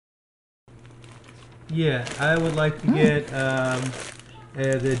Yeah, I would like to get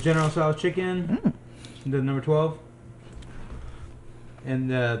the General Tso's chicken, the number 12,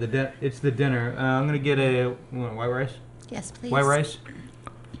 and it's the dinner. I'm gonna get a white rice. Yes, please. White rice.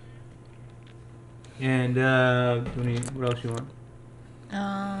 And what else you want?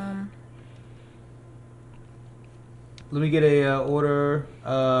 Let me get a order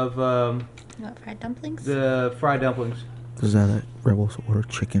of You want fried dumplings? the fried dumplings. This is how that Rebels order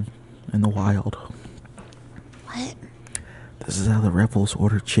chicken in the wild. What? This is how the Rebels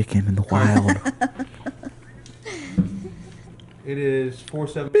order chicken in the wild. It is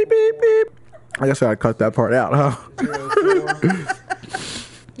 47. Beep, beep, beep. I guess I cut that part out, huh?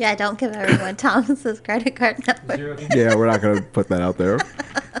 Yeah, don't give everyone Thomas's credit card number. Yeah, we're not going to put that out there.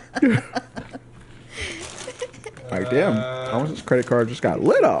 Like, damn, Thomas's credit card just got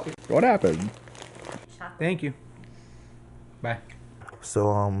lit up. What happened? Thank you. Bye.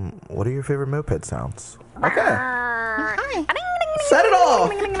 So, what are your favorite moped sounds? Okay. Hi. Set it off!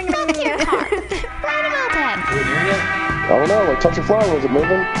 Thank you. Ride a moped. Are we there yet? I don't know, like touch and fly, was it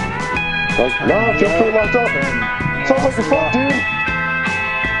moving? Like, no, it feels pretty locked up. Sounds like you're fucked, dude.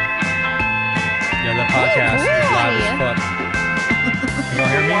 Yeah, the podcast is loud as fuck. You don't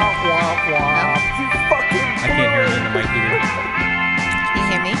hear me? I can't hear it in the mic either. Can you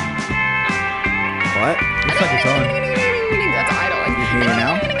hear me? What? Looks like it's on. That's idling. You hear me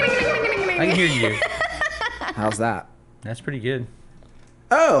now? I can hear you. How's that? That's pretty good.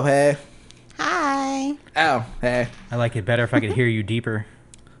 Oh, hey. Hi. Oh, hey. I like it better if I could hear you deeper.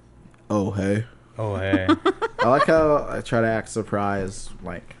 Oh, hey. Oh, hey. I like how I try to act surprised,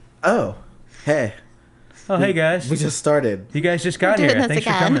 like, oh, hey. Oh, hey, guys. We just started. You guys just got We're doing here. this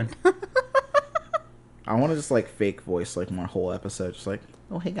Thanks for again. coming. I want to just, like, fake voice, like, my whole episode. Just like,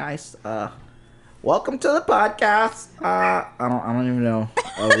 oh, hey, guys. Welcome to the podcast. I don't even know.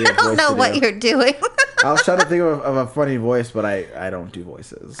 I don't know what you're doing. I was trying to think of a funny voice, but I don't do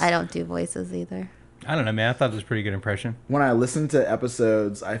voices. I don't do voices either. I don't know, man. I thought it was a pretty good impression. When I listen to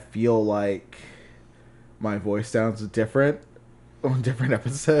episodes, I feel like my voice sounds different on different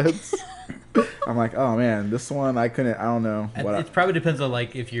episodes. I'm like, oh man, this one I don't know. It probably depends on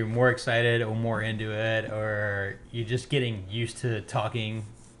like if you're more excited or more into it, or you're just getting used to talking,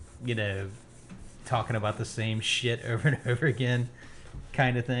 talking about the same shit over and over again,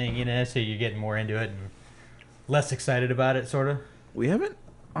 kind of thing, So you're getting more into it and less excited about it, sort of. We haven't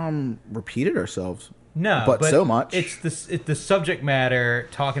repeated ourselves. No, but so much. It's the subject matter,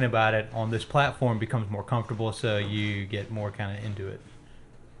 talking about it on this platform becomes more comfortable, so you get more kind of into it.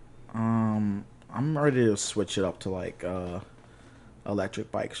 I'm ready to switch it up to like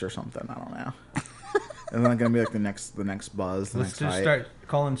electric bikes or something. I don't know. Isn't that gonna be like the next buzz? Let's just start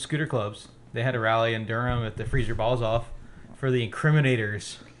calling scooter clubs. They had a rally in Durham at the Freeze Your Balls Off for the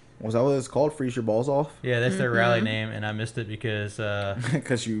Incriminators. Was that what it's called? Freeze your balls off? Yeah, that's their rally name, and I missed it because...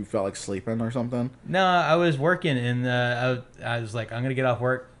 Because you felt like sleeping or something? No, I was working, and I was like, I'm going to get off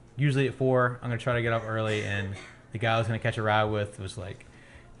work, usually at 4. I'm going to try to get up early, and the guy I was going to catch a ride with was like...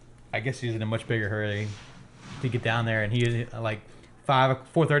 I guess he was in a much bigger hurry to get down there, and he was like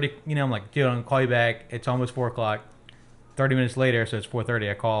 4:30, I'm like, dude, I'm going to call you back. It's almost 4 o'clock. 30 minutes later, so it's 4:30.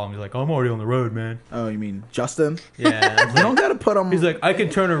 I call him. He's like, "Oh, I'm already on the road, man." Oh, you mean Justin? Yeah. You don't gotta put him. He's like, "I can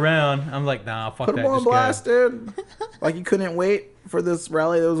turn around." I'm like, "Nah, fuck put that." Put him on Just blast, go. dude. Like you couldn't wait for this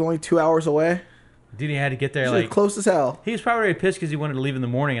rally that was only 2 hours away. Dude, he had to get there He's like close as hell. He was probably pissed because he wanted to leave in the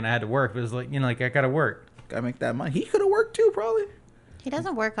morning and I had to work. But it was like, I gotta work. Gotta make that money. He could have worked too, probably. He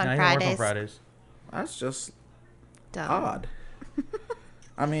doesn't work on He Fridays. don't work on Fridays. That's just Dumb. odd.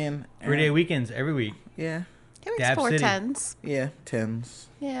 I mean, 3-day weekends every week. Yeah. He works Dab 4 City. tens. Yeah, 10s.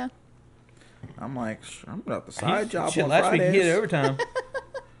 Yeah. I'm like, I'm about the side job Shit, on last week Fridays. he did overtime.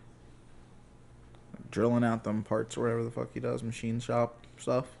 Drilling out them parts or whatever the fuck he does, machine shop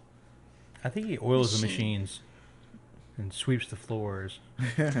stuff. I think he oils the machines and sweeps the floors.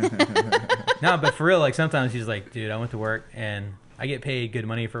 No, but for real, like sometimes he's like, dude, I went to work and I get paid good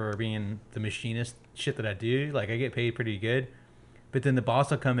money for being the machinist shit that I do. Like I get paid pretty good. But then the boss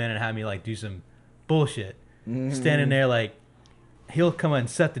will come in and have me like do some bullshit. Standing there like he'll come and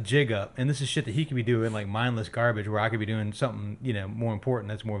set the jig up, and this is shit that he could be doing like mindless garbage where I could be doing something, more important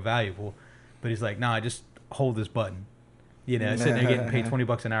that's more valuable. But he's like, nah, just hold this button. Sitting there getting paid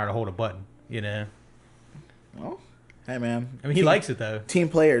 $20 an hour to hold a button, Well, hey man. I mean, he likes it though. Team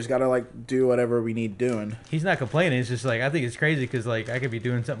players gotta like do whatever we need doing. He's not complaining. It's just like I think it's crazy because like I could be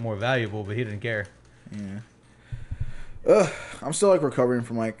doing something more valuable, but he didn't care. Yeah. I'm still like recovering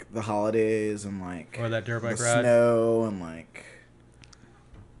from like the holidays and like Or that dirt bike the ride. snow and like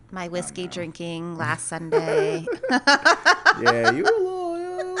My whiskey drinking last Sunday. yeah, you were a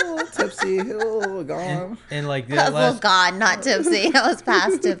little tipsy, oh, gone. And like I that was, well, last God, not tipsy. I was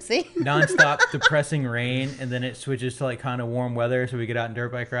past tipsy. nonstop depressing rain, and then it switches to like kind of warm weather, so we get out and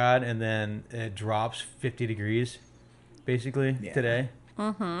dirt bike ride, and then it drops 50 degrees, basically today.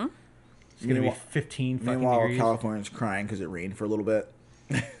 Mm-hmm. It's gonna be 15 fucking Meanwhile, degrees. California's crying because it rained for a little bit.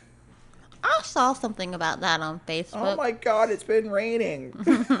 I saw something about that on Facebook. Oh my God, it's been raining.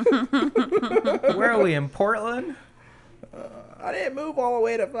 Where are we in Portland? I didn't move all the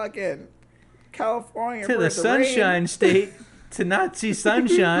way to fucking California To for the it to rain. Sunshine State to not see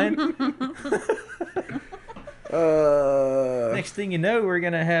sunshine. Next thing you know, we're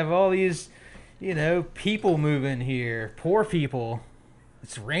gonna have all these, people moving here. Poor people.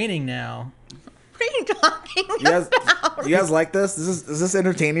 It's raining now. What are you talking You guys like this? Is this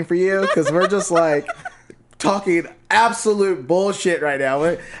entertaining for you? Because we're just like talking absolute bullshit right now.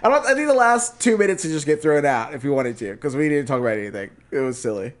 I think the last 2 minutes to just get thrown out if you wanted to, because we didn't talk about anything. It was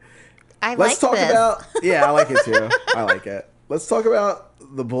silly. Let's talk this. about. Yeah, I like it too. I like it. Let's talk about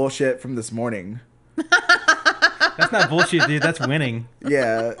the bullshit from this morning. That's not bullshit, dude. That's winning.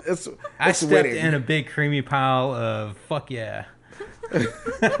 Yeah, I it's stepped winning. in a big creamy pile of fuck yeah.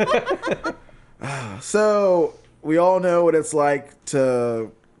 So we all know what it's like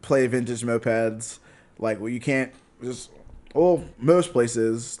to play vintage mopeds. Like, well, you can't just. Well, most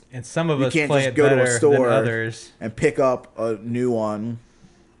places And some of you us can't play just it go to a better store than others. and pick up a new one.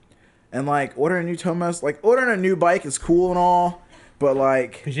 And like ordering a new Thomas, like ordering a new bike is cool and all, but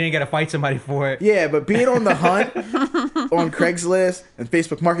like, Because you ain't got to fight somebody for it. yeah, but being on the hunt on Craigslist and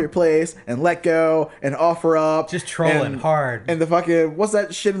Facebook Marketplace and Let Go and OfferUp, Just trolling and, hard. and the fucking what's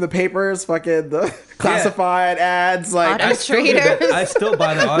that shit in the papers? Fucking the classified ads, like Auto I still, do Traders. that. I still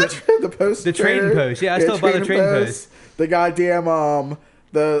buy the auto. the post, The trading post. Yeah, I still buy the trading post. The goddamn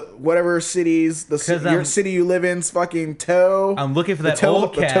the whatever cities your city you live in's fucking toe. I'm looking for the that toe,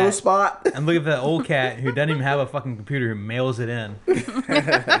 old the cat. toe spot. I'm looking for that old cat who doesn't even have a fucking computer who mails it in.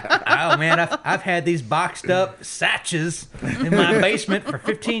 Oh man, I've had these boxed up satches in my basement for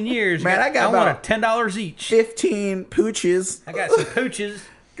 15 years. Man, I got want about $10 each. 15 pooches. I got some pooches.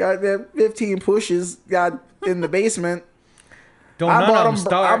 Got them 15 pushes. Got in the basement. Don't I none bought of them them.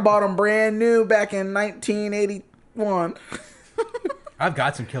 start. I bought them brand new back in 1981. I've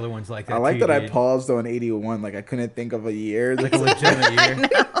got some killer ones like that. I like too, that I dude. paused on 81. Like I couldn't think of a year. Like a legitimate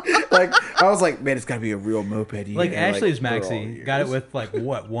year. Like I was like, man, it's got to be a real moped year. Like Ashley's for all Maxi got it years. with like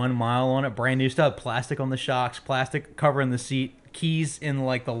what 1 mile on it, brand new stuff, plastic on the shocks, plastic covering the seat, keys in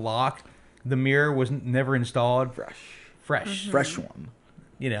like the lock. The mirror was never installed. Fresh. fresh one.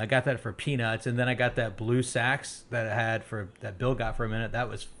 I got that for peanuts, and then I got that blue Sax that I had that Bill got for a minute. That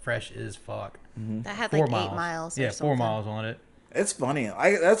was fresh as fuck. That had 4 like miles. 8 miles. Yeah, or 4 something. miles on it. It's funny.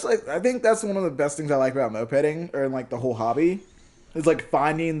 I think that's one of the best things I like about mopeding, or in like the whole hobby, is like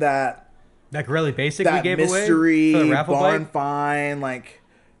finding that That really basic we gave mystery away for the raffle barn bike. find. Like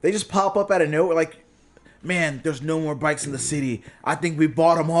they just pop up out of nowhere. Like, man, there's no more bikes in the city. I think we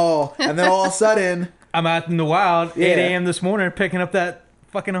bought them all, and then all of a sudden, I'm out in the wild, Yeah. 8 a.m. this morning, picking up that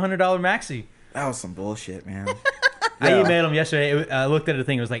fucking $100 Maxi. that was some bullshit, man. I Yeah. emailed him yesterday. I looked at the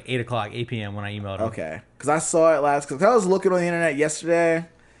thing. It was like 8 p.m. when I emailed him. Okay, because I saw it last. Because I was looking on the internet yesterday, and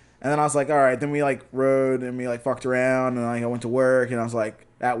then I was like, all right. Then we like rode and we like fucked around, and like I went to work, and I was like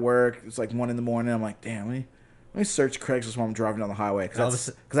at work. It's like 1 a.m. I'm like, damn, let me search Craigslist while I'm driving down the highway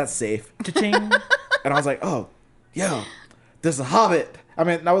because that's safe. Cha-ching. And I was like, oh, yo, there's a Hobbit. I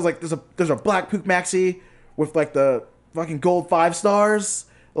mean, I was like, there's a Black Pook Maxi with like the fucking gold 5 stars.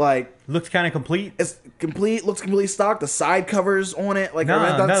 Like, Looks kind of complete. it's complete, looks completely stock. The side covers on it, like No,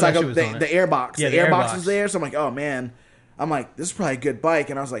 not none of side that cover, shit was on the it. airbox. Yeah, the the airbox airbox. is there. So I'm like, oh man, I'm like, this is probably a good bike.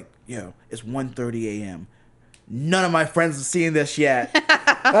 And I was like, yo, it's 1:30 a.m. None of my friends have seen this yet.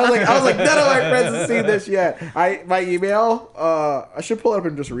 I was like, none of my friends have seen this yet. My email, I should pull it up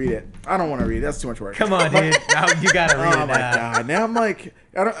and just read it. I don't want to read it. That's too much work. Come on, dude. Now you gotta read Oh it my now. god! Now I'm like,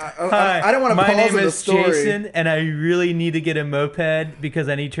 I Hi, don't want to my pause name in the is story. Jason, and I really need to get a moped because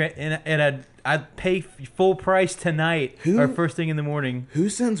I need and I'd pay full price tonight Who- or first thing in the morning. Who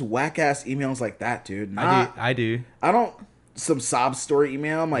sends whack ass emails like that, dude? I do. I don't. Some sob story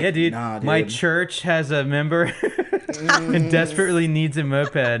email. I'm like, Yeah, dude. Nah, dude. My church has a member and desperately needs a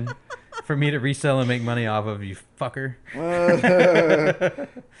moped for me to resell and make money off of. You fucker.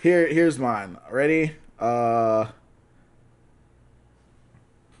 Here's mine. Ready?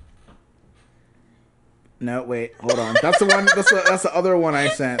 No, wait, hold on. That's the one. That's the other one I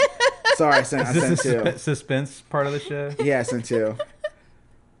sent. Sorry, I sent Is this two. the suspense part of the show? Yeah, I sent two.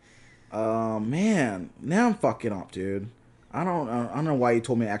 Man, now I'm fucking up, dude. I don't know why you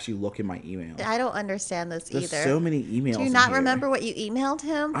told me to actually look in my email. I don't understand this There's either. so many emails. Do you in not here. remember what you emailed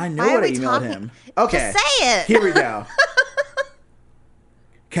him? I know Why what are I we emailed talking? him. Okay. Just say it. Here we go.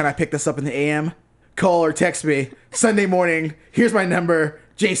 Can I pick this up in the AM? Call or text me Sunday morning. Here's my number,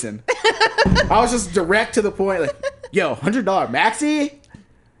 Jason. I was just direct to the point, like, yo, $100 maxi,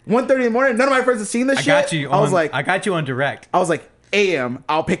 1:30 in the morning. None of my friends have seen this I shit. got you. I was like, I got you on direct. I was like, AM,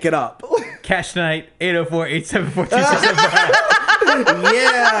 I'll pick it up. Cash tonight, 804-874-2675.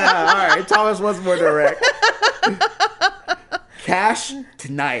 Yeah. All right. Thomas was more direct. Cash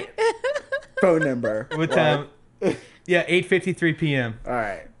tonight. Phone number. What time? Yeah, 8:53 p.m. All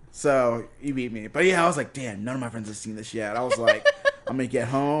right. So you beat me. But yeah, I was like, damn, none of my friends have seen this yet. I was like, I'm going to get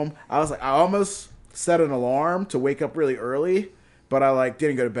home. I was like, I almost set an alarm to wake up really early, but I like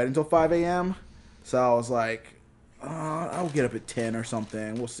didn't go to bed until 5 a.m. So I was like, I'll get up at 10 or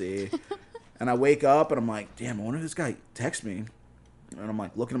something. We'll see. And I wake up and I'm like, damn, I wonder if this guy texts me. And I'm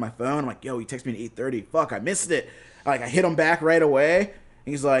like looking at my phone. I'm like, yo, he texted me at 8:30. Fuck, I missed it. I hit him back right away. And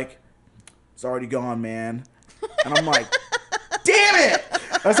he's like, it's already gone, man. And I'm like, damn it!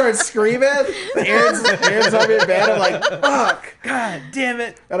 I started screaming. Aaron's on me in bed. I'm like, fuck. God damn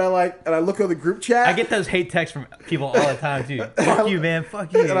it. And I look on the group chat. I get those hate texts from people all the time, too. Fuck you, man.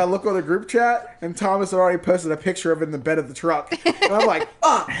 Fuck you. And I look on the group chat, and Thomas had already posted a picture of it in the bed of the truck. And I'm like,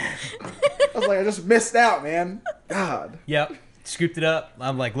 fuck. I was like, I just missed out, man. God. Yep. Scooped it up.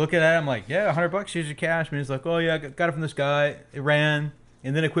 I'm like, looking at it. I'm like, yeah, $100. Here's your cash. And he's like, oh, yeah, I got it from this guy. It ran.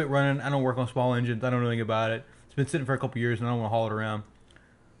 And then it quit running. I don't work on small engines. I don't know anything about it. It's been sitting for a couple years, and I don't want to haul it around.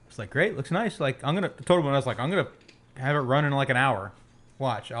 It's like, great. Looks nice. Like, I told him, I was like, I'm going to have it run in like an hour.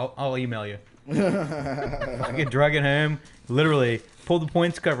 Watch. I'll email you. I get drug it home. Literally, pulled the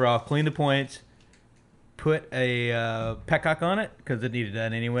points cover off, cleaned the points, put a petcock on it, because it needed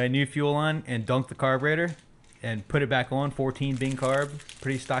that anyway, new fuel on, and dunked the carburetor, and put it back on, 14 Bing carb,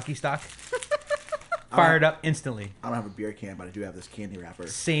 pretty stocky stock. Fired up instantly. I don't have a beer can, but I do have this candy wrapper.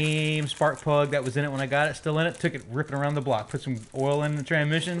 Same spark plug that was in it when I got it, still in it. Took it ripping around the block, put some oil in the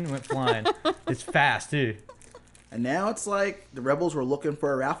transmission, went flying. It's fast, too. And now it's like the Rebels were looking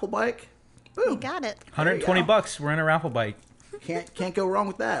for a raffle bike. You Boom. got it. $120, we're in a raffle bike. Can't go wrong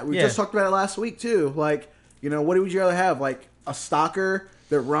with that. We Yeah. just talked about it last week too. Like, what would you rather have? Like a stalker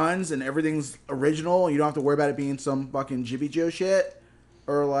that runs and everything's original and you don't have to worry about it being some fucking Jibby Joe shit?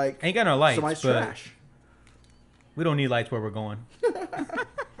 Or like Ain't got no lights, somebody's but trash. we don't need lights where we're going. I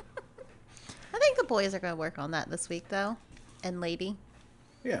think the boys are going to work on that this week, though. And lady.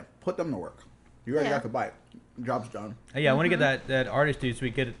 Yeah, put them to work. You already Yeah. got the bike. Job's done. Yeah, I want to get that artist dude so we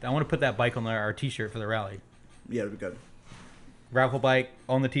get it. I want to put that bike on our t-shirt for the rally. Yeah, it'll be good. Raffle bike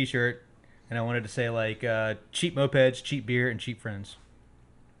on the t-shirt, and I wanted to say like cheap mopeds, cheap beer, and cheap friends.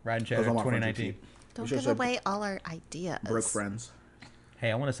 Riding Cheddar Those are my friends 2019. who cheap. Don't We should give say away all our ideas. Broke friends.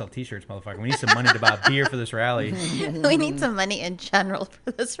 Hey, I want to sell t-shirts, motherfucker. We need some money to buy beer for this rally. We need some money in general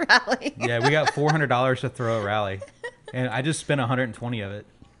for this rally. Yeah, we got $400 to throw a rally, and I just spent 120 of it.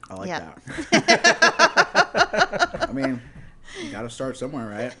 I like Yeah. that. I mean, you gotta start somewhere,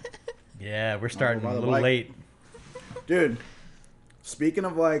 right? Yeah, we're starting by a the little bike. late. Dude, speaking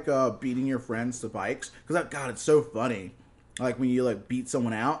of like beating your friends to bikes, because God, it's so funny. Like when you like beat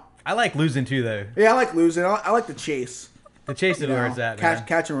someone out. I like losing too, though. Yeah, I like losing. I like the chase. The chase is You where know, it's at, man.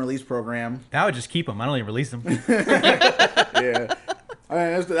 catch and release program. Now I just keep them. I don't even release them. Yeah, I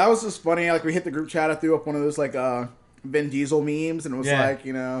mean, that was just funny. Like we hit the group chat. I threw up one of those like Vin Diesel memes, and it was Yeah. like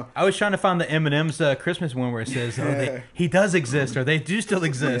I was trying to find the M&M's Christmas one where it says, he does exist, or they do still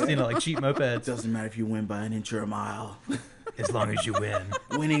exist, like cheap mopeds. doesn't matter if you win by an inch or a mile. As long as you win.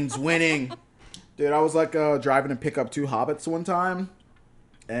 Winning's winning. Dude, I was like driving to pick up two hobbits one time,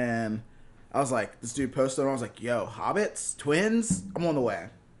 and I was like, this dude posted, and I was like, yo, hobbits? Twins? I'm on the way.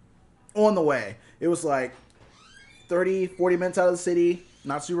 On the way. It was like 30, 40 minutes out of the city,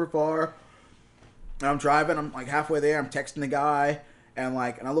 not super far. And I'm driving, I'm like halfway there, I'm texting the guy, and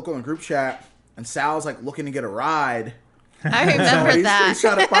I look on the group chat, and Sal's like looking to get a ride. I remember He's that.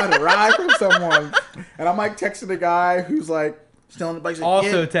 trying to find a ride from someone. And I'm like texting the guy who's like still on the bike. He's like,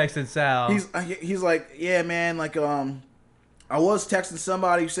 Also yeah. texted Sal. He's like, yeah, man, I was texting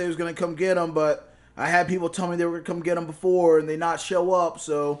somebody who said he was gonna come get him, but I had people tell me they were gonna come get him before and they not show up.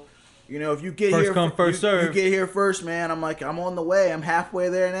 So, if you get First here, come, first you serve. get here first, man. I'm like, I'm on the way. I'm halfway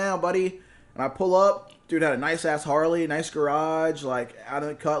there now, buddy. And I pull up. Dude had a nice ass Harley, nice garage, like out of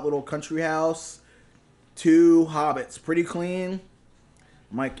the cut little country house. Two hobbits, pretty clean.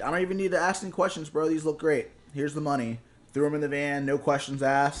 I'm like, I don't even need to ask any questions, bro. These look great. Here's the money. Threw them in the van, no questions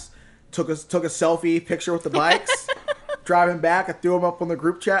asked. Took a selfie picture with the bikes. Driving back, I threw them up on the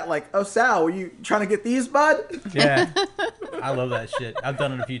group chat like, oh, Sal, were you trying to get these, bud? Yeah. I love that shit. I've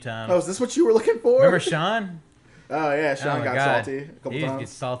done it a few times. Oh, is this what you were looking for? Remember Sean? Oh yeah, Oh Sean my got God. salty a couple He used to get times.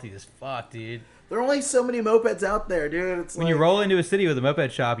 salty as fuck, dude. There are only so many mopeds out there, dude. It's When like, you roll into a city with a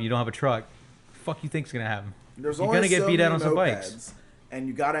moped shop and you don't have a truck, fuck you think's gonna happen? there's you're only gonna get so beat out many on some mopeds, bikes. and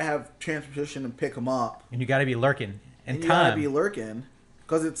you gotta have transportation and pick them up, And you gotta be lurking. And you gotta time. be lurking,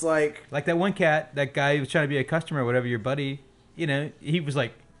 because it's like, Like that one cat, that guy who was trying to be a customer or whatever, your buddy, you know, he was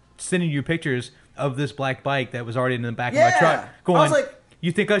like sending you pictures of this black bike that was already in the back of my Yeah. truck. I Going, was like-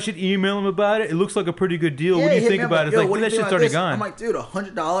 you think I should email him about it? It looks like a pretty good deal. yeah, what do he you hit think me up about it? "Yo, It's what like, do you that think shit's about already this?" gone. I'm like, dude,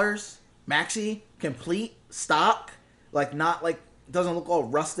 $100 maxi, complete, stock, like not like doesn't look all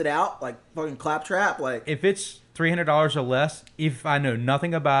rusted out, like fucking claptrap, like. If it's $300 or less, if I know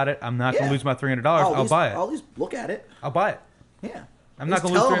nothing about it, I'm not Yeah. gonna lose my $300. at I'll least- buy it. I'll at least look at it. I'll buy it. Yeah. I'm At not least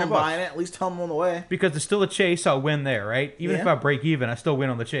gonna lose tell them $300 I'm buying it. At least tell them on the way. because it's still a chase. I'll win there, right? Even if Yeah. I break even, I still win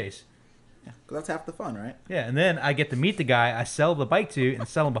on the chase. Yeah, because that's half the fun, right? Yeah, and then I get to meet the guy I sell the bike to and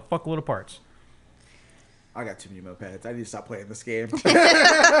sell him a fuckload of parts. I got too many mopeds. I need to stop playing this game.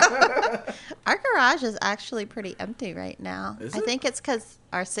 Our garage is actually pretty empty right now. Is I it? think it's because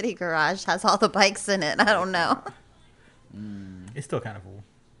our city garage has all the bikes in it. I don't know. It's still kind of cool.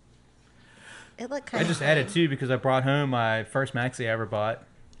 It looked I kind just of. added two because I brought home my first Maxi I ever bought.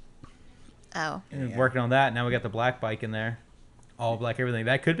 Oh, And Yeah. working on that. Now we got the black bike in there. All black everything.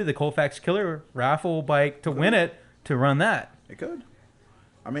 That could be the Colfax Killer raffle bike to win it, to run that. It could.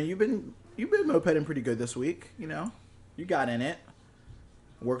 I mean, you've been mopeding pretty good this week. You know, you got in it.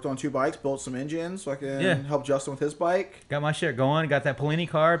 Worked on 2 bikes, built some engines, so I can Yeah. help Justin with his bike. Got my shit going. Got that Polini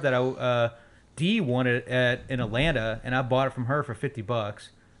carb that Dee wanted in Atlanta, and I bought it from her for $50.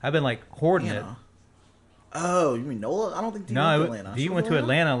 I've been like hoarding it. Anna. Oh, you mean Nola? I don't think Dee No, went to it- Atlanta. Dee She went to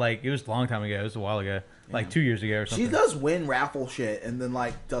Atlanta? Atlanta like it was a long time ago. It was a while ago, like 2 years ago or something. She does win raffle shit and then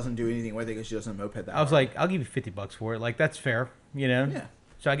like doesn't do anything with it because she doesn't moped that. I was hard. like, I'll give you $50 for it. Like that's fair, you know. Yeah.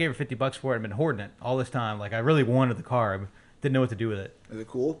 So I gave her $50 for it. I've been hoarding it all this time. Like I really wanted the carb, didn't know what to do with it. Is it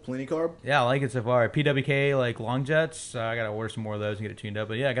cool? Plenty carb. Yeah, I like it so far. PWK like long jets. I gotta order some more of those and get it tuned up.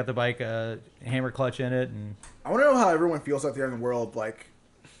 But yeah, I got the bike, hammer clutch in it, and I want to know how everyone feels out there in the world. Like,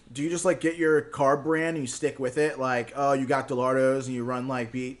 do you just like get your carb brand and you stick with it? Like, oh, you got Delardos and you run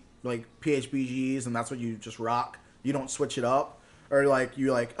like PHBGs and that's what you just rock. You don't switch it up, or like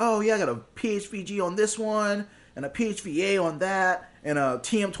you like, oh yeah, I got a PHVG on this one and a PHVA on that and a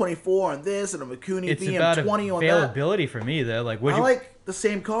TM24 on this and a Mikuni it's about VM20 on that. availability for me though. Like, would I you? like the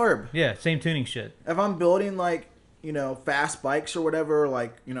same carb. Yeah, same tuning shit. If I'm building like, you know, fast bikes or whatever,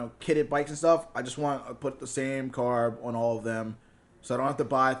 like, you know, kitted bikes and stuff, I just want to put the same carb on all of them. So I don't have to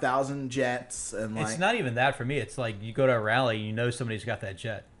buy 1,000 jets and like. It's not even that for me. It's like you go to a rally, you know somebody's got that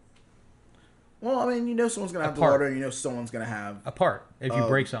jet. Well, I mean, you know someone's gonna have the Apart. order, you know someone's gonna have Apart if you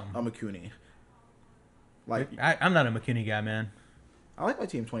break something. a Mikuni. Like, I'm not a McKinney guy, man. I like my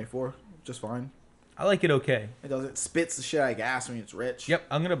TM24 just fine. I like it okay. It spits the shit out of gas when it's rich. Yep,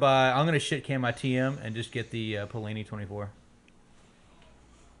 I'm gonna shit can my TM and just get the Polini 24.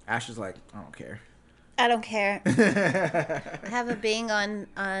 Ash is like, I don't care. I don't care. I have a Bing on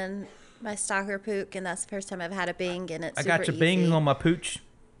my Stalker Pook, and that's the first time I've had a Bing, and it's I super got your easy. Bing on my pooch.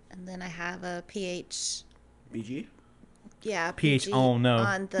 And then I have a PH. BG? Yeah, PH, PG oh, no.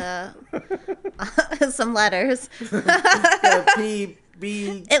 on the some letters. PB.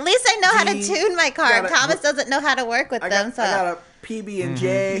 At least I know how to G- tune my carb. gotta- Thomas doesn't know how to work with I them, got, so I got a PB and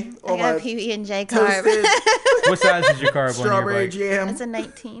J I on got a my PB and J carb. toasted What size is your carb on your strawberry bike? jam. It's a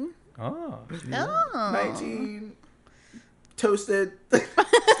 19. Oh, Oh. 19 toasted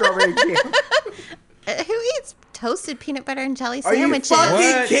strawberry jam. Who eats toasted peanut butter and jelly Are you sandwiches? fucking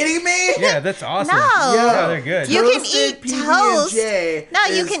What? kidding me? yeah, that's awesome. No. Yeah, they're good. You can Toasted eat PB&J toast. No,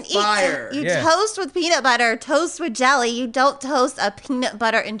 you is can fire. eat. You Yeah. toast with peanut butter, toast with jelly. You don't toast a peanut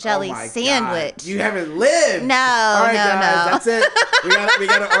butter and jelly Oh my sandwich. God. You haven't lived. No, All right, no, guys, no. that's it. We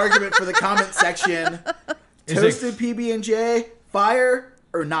got an argument for the comment section. Is it- Toasted PB and J, fire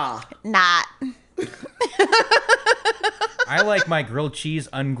or nah? Not. I like my grilled cheese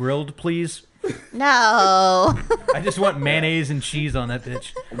ungrilled, please. No. I just want mayonnaise and cheese on that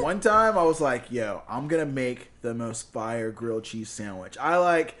bitch. One time I was like, yo, I'm gonna make the most fire grilled cheese sandwich. I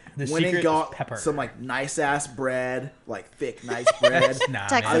like The went and secret got is pepper. some like nice ass bread, like thick, nice bread. That's nah,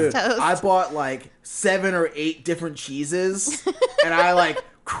 Texas man. Dude, toast. I bought like 7 or 8 different cheeses, and I like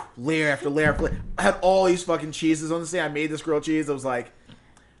layer after layer after layer. I had all these fucking cheeses. Honestly, I made this grilled cheese. I was like,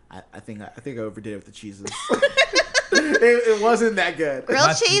 I think I overdid it with the cheeses. it wasn't that good.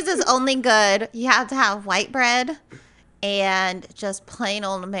 Grilled cheese is only good. You have to have white bread and just plain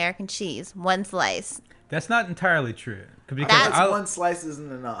old American cheese, one slice. That's not entirely true. Because That's One slice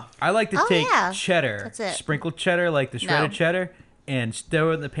isn't enough. I like to Oh, take yeah. cheddar, That's it. sprinkled cheddar, like the shredded No. cheddar, and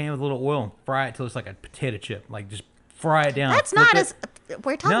stir it in the pan with a little oil and fry it till it's like a potato chip. Like just fry it down. That's flip not it. as.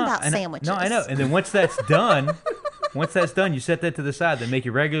 We're talking about I know- sandwiches. No, I know. And then once that's done, you set that to the side. Then make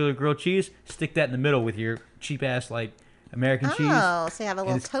your regular grilled cheese. Stick that in the middle with your cheap ass like American cheese. Oh, so you have a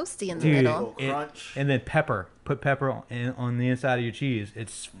little it's- toasty in the Dude, middle. Little crunch. and then pepper. Put pepper on the inside of your cheese.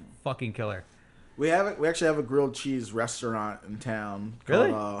 It's fucking killer. We actually have a grilled cheese restaurant in town. Really?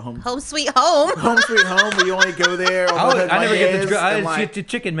 Called, Home sweet home. Home Sweet Home. We only go there. I never get the I and, just get the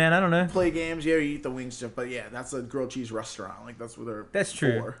chicken, man. I don't know. play games. Yeah, you eat the wing stuff. But yeah, that's a grilled cheese restaurant. Like that's what they're. That's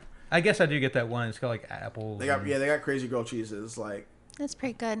true. for. I guess I do get that one. It's got like apples. They got crazy grilled cheeses. Like That's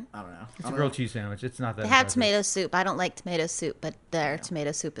pretty good. I don't know. It's a grilled cheese sandwich. It's not that. They have impressive. tomato soup. I don't like tomato soup, but their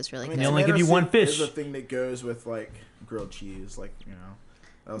tomato soup is really I mean, good. They only tomato give you one soup fish. Is a thing that goes with like grilled cheese. Like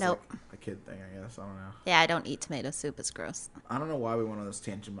that was Nope. like a kid thing. I guess I don't know. Yeah, I don't eat tomato soup. It's gross. I don't know why we went on this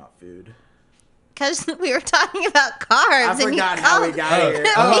tangent about food. Because we were talking about carbs. I and you forgot how we called- got here.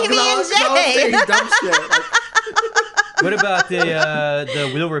 PB&J. saying dumb shit. Like, What about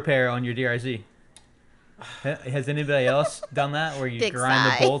the wheel repair on your DRZ? Has anybody else done that where you Big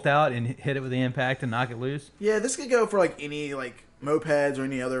grind sigh. the bolt out and hit it with the impact and knock it loose? yeah, this could go for like any like mopeds or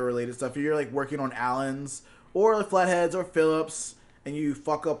any other related stuff. If you're like working on Allens or flatheads or Phillips and you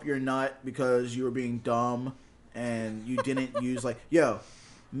fuck up your nut because you were being dumb and you didn't use like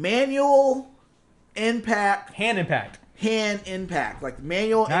manual impact, Hand impact. hand impact, like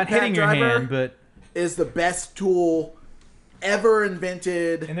manual Not impact hitting your driver hand, but is the best tool ever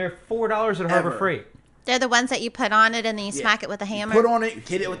invented. and they're $4 at Harbor Ever. Freight. They're the ones that you put on it and then you Yeah. smack it with a hammer. Put on it,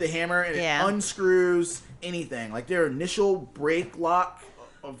 hit it with the hammer, and Yeah. it unscrews anything. Like their initial brake lock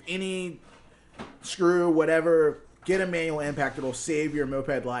of any screw, whatever. Get a manual impact; it'll save your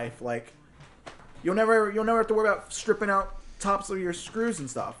moped life. Like you'll never have to worry about stripping out tops of your screws and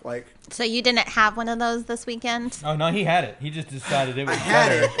stuff. Like So you didn't have one of those this weekend? Oh no, he had it. He just decided it was I had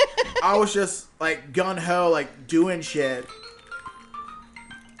better. it. I was just like gun ho, like doing shit.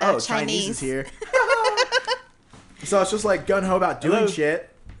 Oh, Chinese is here. So it's just like gun ho about doing Hello? shit.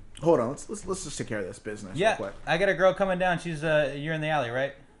 Hold on, let's just take care of this business real Yeah, quick. I got a girl coming down. She's you're in the alley,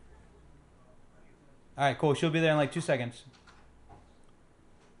 right? All right, cool. She'll be there in like 2 seconds.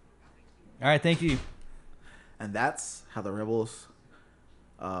 All right, thank you. And that's how the rebels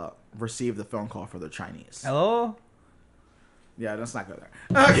received the phone call for the Chinese. Hello. Yeah, let's not go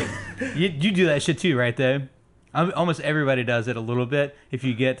there. Okay. You do that shit too, right? There, almost everybody does it a little bit. If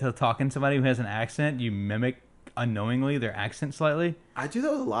you get to talking to somebody who has an accent, you mimic unknowingly their accent slightly. I do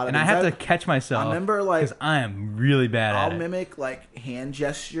that with a lot of And I things. have to catch myself. I remember, like- because I am really bad I'll at it. mimic like hand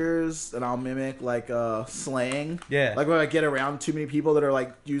gestures, and I'll mimic like slang. Yeah. Like when I get around too many people that are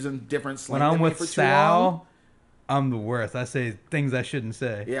like using different slang. When I'm than me with for too long. Sal, I'm the worst. I say things I shouldn't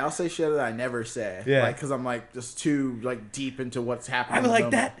say. Yeah, I'll say shit that I never say. Yeah. Like, because I'm like just too like deep into what's happening. I'm in the like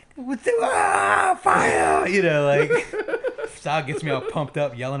moment. that. With the fire, you know, like Sal gets me all pumped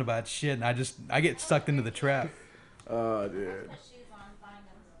up, yelling about shit, and I get sucked into the trap. Oh, dude.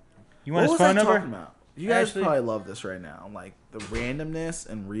 You What want was his I phone number? talking about? You guys Ashley? probably love this right now. Like the randomness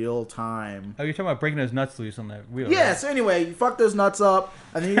and real time. Oh, you're talking about breaking those nuts loose on that wheel. Yeah, right? so anyway, you fuck those nuts up,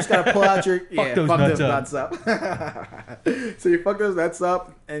 and then you just gotta pull out your those nuts up. So you fuck those nuts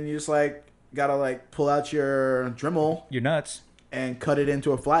up, and you just like gotta like pull out your Dremel You're nuts. and cut it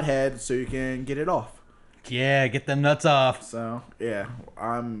into a flathead so you can get it off. Yeah, get them nuts off. So yeah,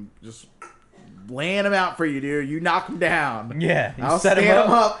 I'm just laying them out for you, dude. You knock them down. Yeah, you I'll set stand them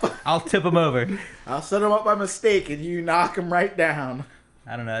them up. up. I'll tip them over. I'll set them up by mistake, and you knock them right down.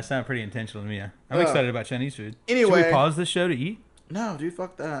 I don't know. That sounded pretty intentional to me. I'm Ugh. excited about Chinese food. Should Anyway. we pause this show to eat? No, dude,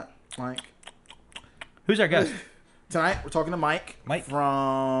 fuck that. Like Who's our guest? tonight, we're talking to Mike. Mike.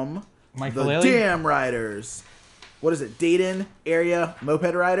 From Mike the Vallely? Dam Riders. What is it? Dayton area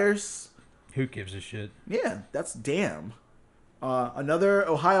moped riders. Who gives a shit? Yeah, that's Dam. Another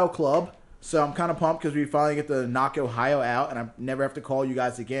Ohio club. So I'm kind of pumped because we finally get to knock Ohio out, and I never have to call you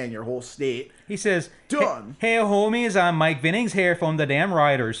guys again. Your whole state. He says, Done. Hey, homies, I'm Mike Vinnings here from the Damn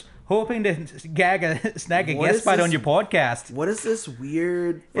Riders. Hoping to snag a What guest is spot this? on your podcast. What is this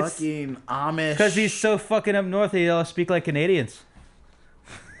weird It's- fucking Amish? Because he's so fucking up north, he'll speak like Canadians.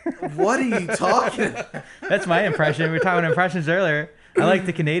 What are you talking? That's my impression. We were talking impressions earlier. I like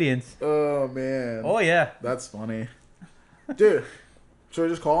the Canadians. Oh man. Oh, yeah. That's funny, dude. Should we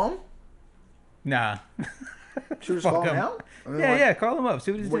just call him? Nah. Should we just Fuck call him him. now? And then, Yeah, like, yeah, call him up.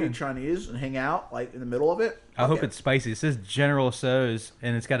 See what he's What are you doing. Chinese and hang out like in the middle of it? I hope Okay. it's spicy. It says General So's,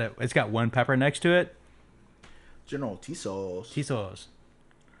 and it's got one pepper next to it. General T-Sauce. T-sauce.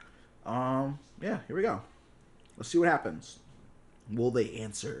 Yeah, here we go. Let's see what happens. Will they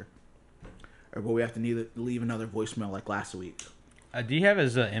answer? Or will we have to leave another voicemail like last week? Do you have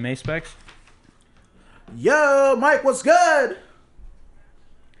his MA specs? Yo, Mike, what's good?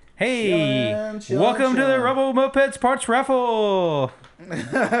 Hey, Chillin'. welcome to the Rebel Mopeds Parts Raffle.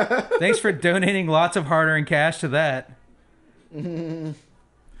 Thanks for donating lots of hard-earned cash to that. Dude,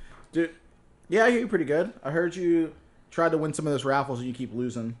 yeah, I hear you pretty good. I heard you tried to win some of those raffles and you keep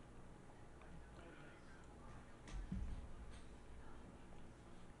losing.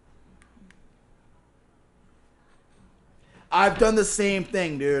 I've done the same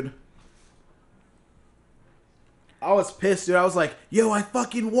thing, dude. I was pissed, dude. I was like, yo, I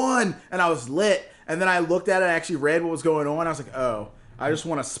fucking won. And I was lit. And then I looked at it, I actually read what was going on. I was like, oh, I just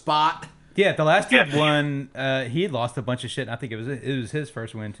want a spot. Yeah, the last dude won. He had lost a bunch of shit. And I think it was his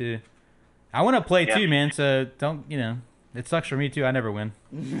first win, too. I want to play, too, man. So don't, it sucks for me, too. I never win.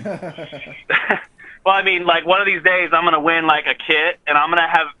 Well, I mean, like, one of these days I'm going to win, like, a kit. And I'm going to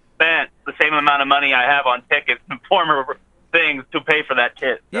have spent the same amount of money I have on tickets and former things to pay for that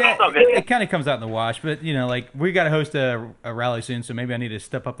kit. Yeah, it kind of comes out in the wash, but like we got to host a rally soon, so maybe I need to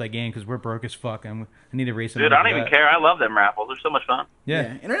step up that game because we're broke as fuck and I need to raise some. Dude, I don't even care. I love them raffles. They're so much fun.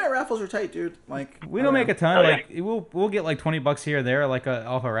 Yeah, internet raffles are tight, dude. Like we don't make a ton. Like we'll get like $20 here or there, like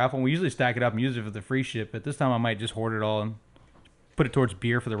off a raffle. And we usually stack it up and use it for the free shit, but this time I might just hoard it all and put it towards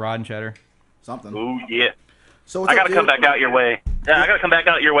beer for the rod and cheddar. Something. Ooh yeah. So I got to come back out your way. Yeah, I got to come back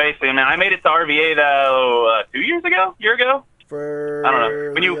out your way soon, man. I made it to RVA though 2 years ago, year ago. For I don't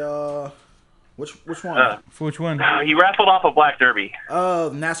know. When you which one? For which one? You raffled off a Black Derby. Oh,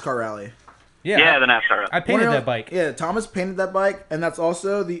 the NASCAR rally. Yeah, the NASCAR rally. I painted that bike. Yeah, Thomas painted that bike, and that's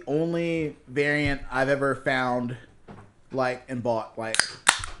also the only variant I've ever found, like, and bought. Like,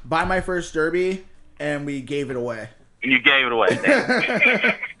 buy my first Derby, and we gave it away. And you gave it away.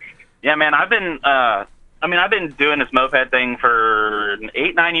 Yeah, man. I've been doing this moped thing for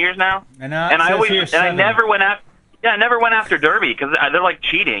 8-9 years now, and I never went after. Yeah, I never went after Derby because they're like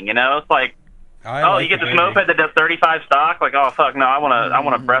cheating, It's like, you get this moped that does 35 stock. Like, oh fuck, no, I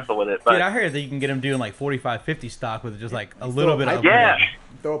wanna wrestle with it. But dude, I heard that you can get them doing like 45, 50 stock with just like a little bit of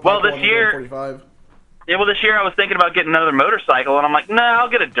Well, this year, this year I was thinking about getting another motorcycle, and I'm like, no, I'll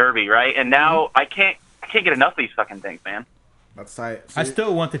get a Derby, right? And now I can't get enough of these fucking things, man. That's tight. I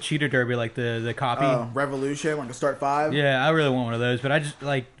still want the cheater Derby, like the copy. Revolution, like a Start 5. Yeah, I really want one of those. But I just,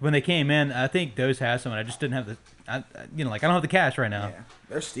 like, when they came in, I think those has some, and I just didn't have the, I don't have the cash right now. Yeah,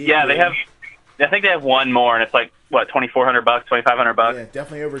 they're steep. Yeah, they have, I think they have one more, and it's like, what, $2,400, $2,500? Yeah,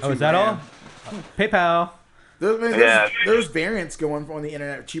 definitely over $2,000. Oh, is that all? PayPal. There's variants going on the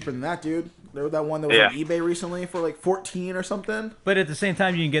internet cheaper than that, dude. There was that one that was on eBay recently for like 14 or something. But at the same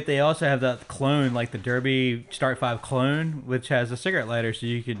time, they also have that clone, like the Derby Start 5 clone, which has a cigarette lighter, so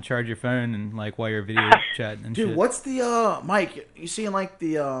you can charge your phone and like while you're video chatting and dude, shit. what's the Mike? You seeing like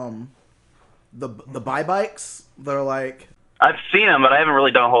the buy bikes that are like? I've seen them, but I haven't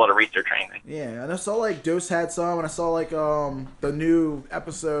really done a whole lot of research or anything. Yeah, and I saw like Dose had some, and I saw like the new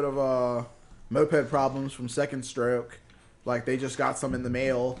episode of Moped Problems from Second Stroke. Like, they just got some in the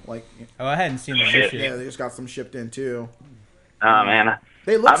mail. Like, I hadn't seen them this year. Yeah, they just got some shipped in, too. Oh, man.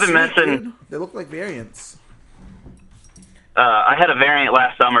 They look dude. They look like variants. I had a variant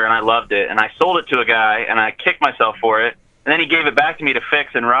last summer, and I loved it. And I sold it to a guy, and I kicked myself for it. And then he gave it back to me to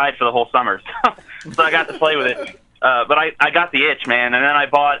fix and ride for the whole summer. So I got to play with it. But I got the itch, man. And then I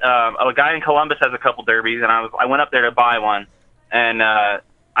bought a guy in Columbus has a couple derbies, and I went up there to buy one. And I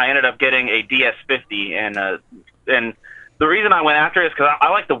ended up getting a DS50. And the reason I went after it is because I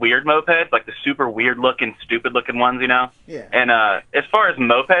like the weird mopeds, like the super weird-looking, stupid-looking ones, Yeah. And as far as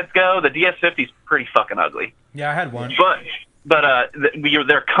mopeds go, the DS50 is pretty fucking ugly. Yeah, I had one. But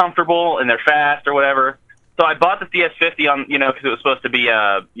they're comfortable and they're fast or whatever. So I bought the DS50 on, because it was supposed to be,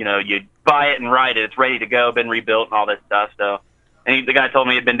 you buy it and ride it. It's ready to go, been rebuilt and all this stuff. So, and the guy told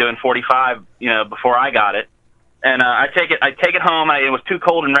me he'd been doing 45, before I got it. And I take it home. It was too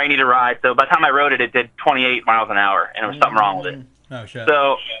cold and rainy to ride, so by the time I rode it, it did 28 miles an hour, and there was something wrong with it. Oh shit!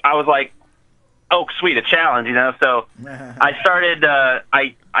 So I was like, "Oh, sweet, a challenge," So I started.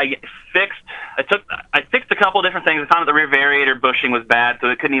 I fixed a couple different things. I found that the rear variator bushing was bad,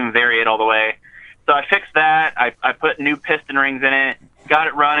 so it couldn't even variate all the way. So I fixed that. I put new piston rings in it, got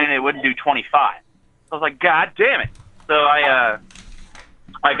it running. It wouldn't do 25. I was like, "God damn it!" So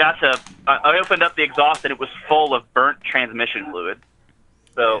I opened up the exhaust and it was full of burnt transmission fluid.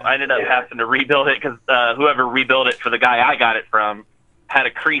 So I ended up having to rebuild it because whoever rebuilt it for the guy I got it from had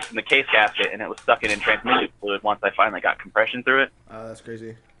a crease in the case gasket and it was stuck in transmission fluid once I finally got compression through it. Oh, that's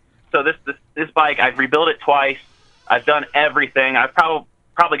crazy. So this bike, I've rebuilt it twice. I've done everything. I've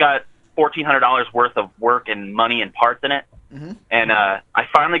probably got $1,400 worth of work and money and parts in it. And I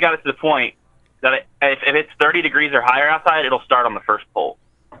finally got it to the point that if it's 30 degrees or higher outside, it'll start on the first pole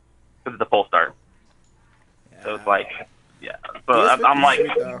because it's a pole start. Yeah. So it's like, yeah. So I'm like,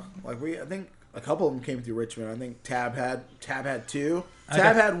 sweet, I think a couple of them came through Richmond. I think Tab had two.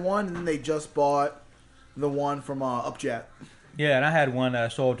 Tab had one, and then they just bought the one from Upjet. Yeah, and I had one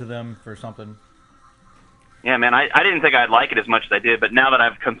sold to them for something. Yeah, man, I didn't think I'd like it as much as I did, but now that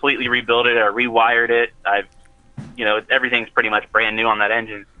I've completely rebuilt it or rewired it, everything's pretty much brand new on that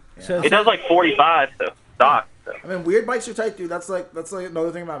engine. Yeah. It does like 45, so stock. So. I mean, weird bikes are tight, dude. That's like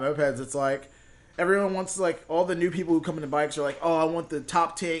another thing about mopeds. It's like everyone wants all the new people who come into bikes are like, oh, I want the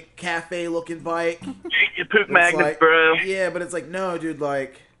top tank cafe looking bike. You poop magnets, bro. Yeah, but it's like, no, dude,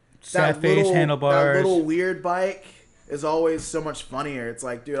 like sad face handlebars. That little weird bike is always so much funnier. It's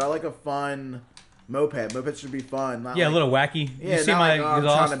like, dude, I like a fun moped. Mopeds should be fun. Not a little wacky. Yeah, you see not I'm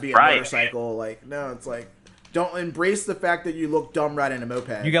trying to be a motorcycle. Like, no, it's like, don't embrace the fact that you look dumb riding a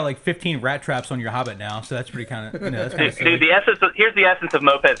moped. You got like 15 rat traps on your Hobbit now, so that's pretty kind of, that's kind of silly. Dude, here's the essence of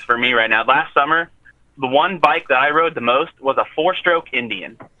mopeds for me right now. Last summer, the one bike that I rode the most was a 4-stroke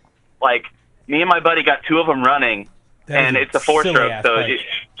Indian. Like, me and my buddy got 2 of them running, and it's a 4-stroke. So,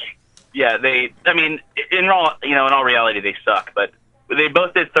 in all reality, they suck. But they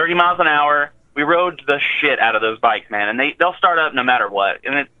both did 30 miles an hour. We rode the shit out of those bikes, man, and they'll start up no matter what.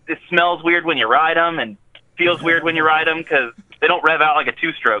 And it smells weird when you ride them, and feels weird when you ride them because they don't rev out like a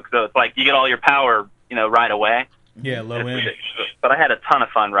 2-stroke. So it's like you get all your power, right away. Yeah, low end. But I had a ton of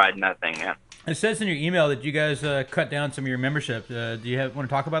fun riding that thing, man. It says in your email that you guys cut down some of your membership. Do you want to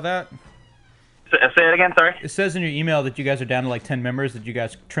talk about that? Say it again, sorry? It says in your email that you guys are down to like 10 members, that you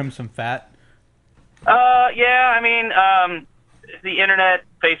guys trimmed some fat. Yeah, I mean, the internet,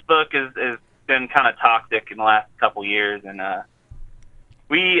 Facebook has been kind of toxic in the last couple years, and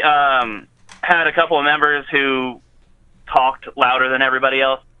we had a couple of members who talked louder than everybody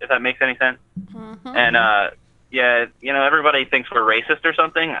else, if that makes any sense. Mm-hmm. And everybody thinks we're racist or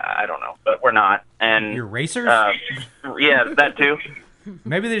something. I don't know, but we're not. And you're racers? Yeah, that too.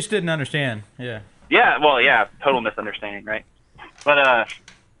 Maybe they just didn't understand. Yeah. Yeah, well, yeah, total misunderstanding, right? But I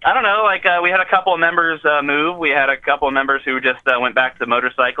don't know. Like we had a couple of members move. We had a couple of members who just went back to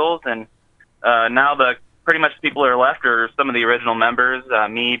motorcycles, and now pretty much the people who are left are some of the original members.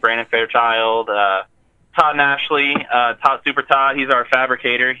 Me, Brandon Fairchild, Todd Nashley, Super Todd. He's our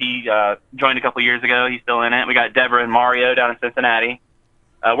fabricator. He joined a couple years ago. He's still in it. We got Deborah and Mario down in Cincinnati.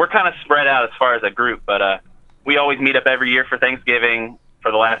 We're kind of spread out as far as a group, but we always meet up every year for Thanksgiving.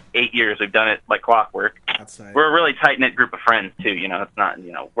 For the last 8 years, we've done it like clockwork. We're a really tight-knit group of friends, too. It's not,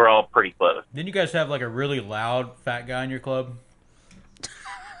 we're all pretty close. Didn't you guys have like a really loud fat guy in your club?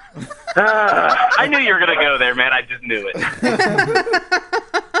 I knew you were going to go there, man. I just knew it.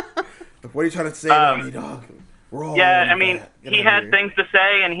 What are you trying to say to me, dog? We're all I mean, he had things to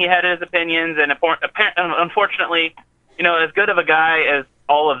say, and he had his opinions, and unfortunately, as good of a guy as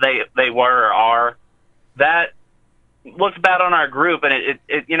all of they were or are, that looks bad on our group, and it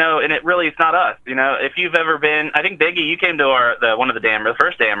and it really, it's not us. If you've ever been, I think Biggie, you came to the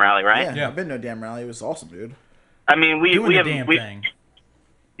first damn rally, right? Yeah, I've been to a damn rally. It was awesome, dude. I mean, thing.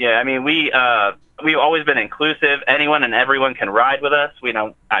 Yeah, I mean, we've always been inclusive. Anyone and everyone can ride with us. I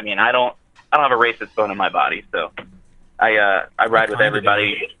don't have a racist bone in my body, so I ride with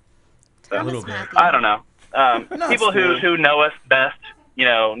everybody. So, a little bit. I don't know. People who know us best,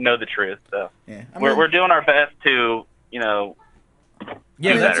 know the truth. So yeah, we're doing our best to,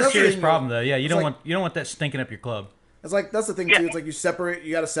 Yeah, that's a serious problem, though. Yeah, you don't want that stinking up your club. It's like, that's the thing too. It's like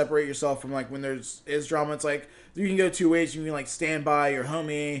you got to separate yourself from like when there's drama. It's like you can go 2 ways. You can like stand by your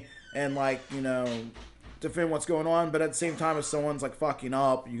homie and like defend what's going on, but at the same time, if someone's like fucking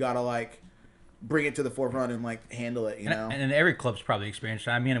up, you gotta like bring it to the forefront and like handle it. And every club's probably experienced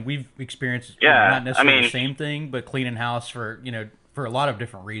it. I mean, we've experienced not necessarily the same thing, but cleaning house for a lot of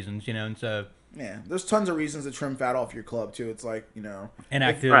different reasons. And so. Yeah, there's tons of reasons to trim fat off your club too. It's like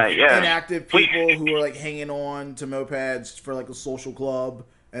inactive, right, yeah. Inactive people who are like hanging on to mopeds for like a social club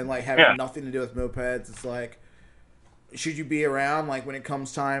and like having nothing to do with mopeds. It's like, should you be around like when it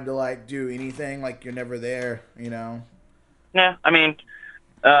comes time to like do anything? Like you're never there, Yeah, I mean,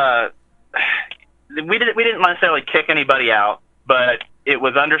 we didn't necessarily kick anybody out, but it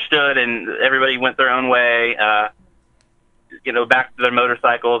was understood, and everybody went their own way. Back to their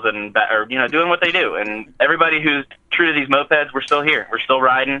motorcycles and doing what they do. And everybody who's true to these mopeds, we're still here. We're still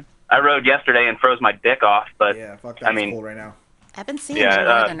riding. I rode yesterday and froze my dick off, but yeah, fuck that. It's cold right now. I've been seeing Yeah, the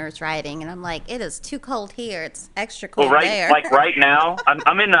Northerners riding, and I'm like, it is too cold here. It's extra cold Well, there. right now,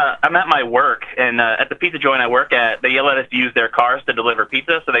 I'm at my work, and at the pizza joint I work at, they let us use their cars to deliver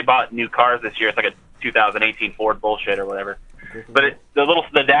pizza. So they bought new cars this year. It's like a 2018 Ford bullshit or whatever. But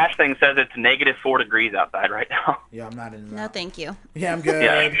the dash thing says it's -4 degrees outside right now. Yeah, I'm not into that. No, thank you. Yeah, I'm good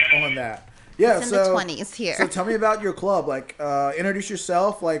on that. Yeah, It's in the 20s here. So tell me about your club. Like, introduce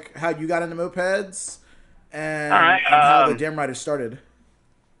yourself. Like, how you got into mopeds, and, All right, and how the Dam Riders started.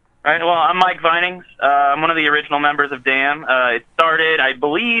 All right. Well, I'm Mike Vinings. I'm one of the original members of Dam. It started, I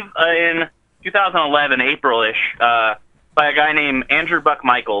believe, in 2011, April-ish, by a guy named Andrew Buck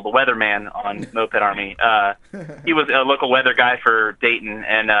Michael, the weatherman on Moped Army. He was a local weather guy for Dayton,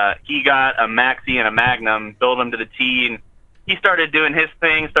 and he got a Maxi and a Magnum, built them to the T, and he started doing his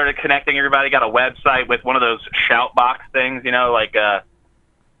thing, started connecting everybody, got a website with one of those shout box things, you know,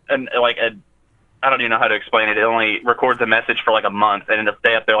 I don't even know how to explain it. It only records a message for like a month, and it'll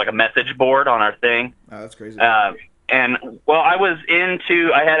stay up there like a message board on our thing. Oh, that's crazy. And well, I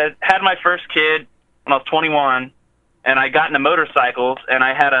had my first kid when I was 21, and I got into motorcycles, and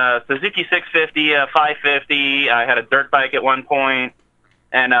I had a Suzuki 650, a 550. I had a dirt bike at one point,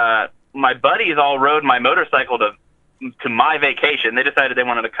 and my buddies all rode my motorcycle to my vacation. They decided they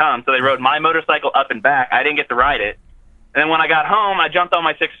wanted to come, so they rode my motorcycle up and back. I didn't get to ride it. And then when I got home, I jumped on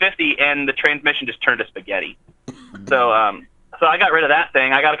my 650, and the transmission just turned to spaghetti. So I got rid of that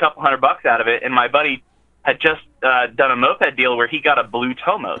thing. I got a couple $100 out of it, and my buddy had just done a moped deal where he got a blue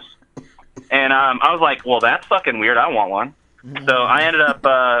Tomos. And I was like, well, that's fucking weird. I want one. So I ended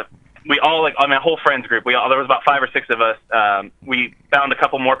up, we all, like, my whole friends group, there was about 5 or 6 of us. We found a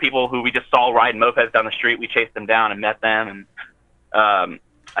couple more people who we just saw riding mopeds down the street. We chased them down and met them. And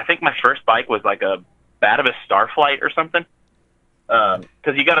I think my first bike was like a Batavis Starflight or something,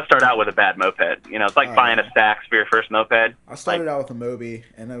 because you got to start out with a bad moped. You know, it's like buying a Stax for your first moped. I started out with a Moby,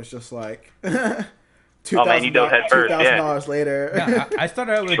 and it was just like Oh man, you dove head first. Yeah. $2,000 later. Yeah, I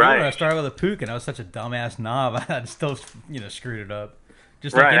started out with a Gora. I started with a Puke, and I was such a dumbass knob. I still, screwed it up.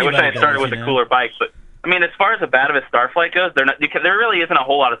 Just like I wish I had started with a cooler bike, but I mean, as far as a Batavis Starflight goes, there really isn't a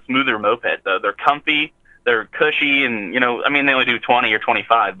whole lot of smoother mopeds. Though they're comfy, they're cushy, and I mean, they only do 20 or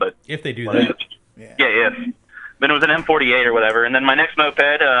 25. But if they do that. Yeah. But it was an M48 or whatever. And then my next moped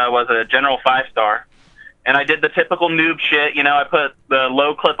was a General 5-Star. And I did the typical noob shit. I put the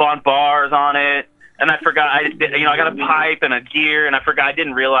low clip-on bars on it. And I forgot, I got a pipe and a gear. And I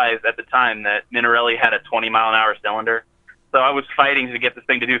didn't realize at the time that Minarelli had a 20-mile-an-hour cylinder. So I was fighting to get this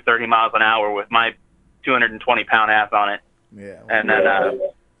thing to do 30 miles an hour with my 220-pound ass on it. Yeah. And then,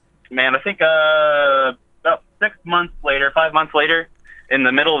 man, I think about 5 months later, in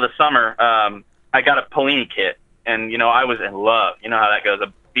the middle of the summer, I got a Polini kit, and I was in love. You know how that goes.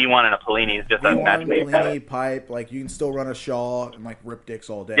 A V1 and a Polini is just a match made. Polini pipe, like you can still run a Shaw and like rip dicks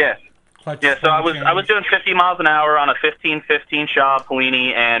all day. Yeah, So I was doing 50 miles an hour on a 1515 Shaw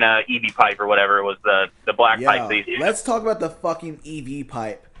Polini and a EV pipe or whatever. It was the black pipe. Let's talk about the fucking EV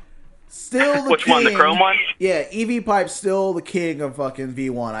pipe. Still the Which king. one? The chrome one? Yeah, EV pipe's still the king of fucking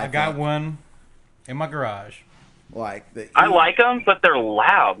V1. I got one in my garage. I like them, but they're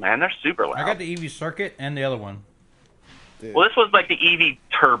loud, man. They're super loud. I got the EV Circuit and the other one. Dude. Well, this was like the EV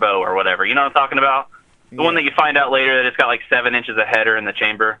Turbo or whatever. You know what I'm talking about? The one that you find out later that it's got like 7 inches of header in the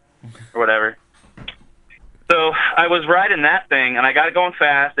chamber or whatever. So I was riding that thing, and I got it going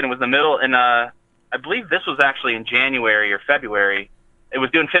fast, and it was the middle, and I believe this was actually in January or February. It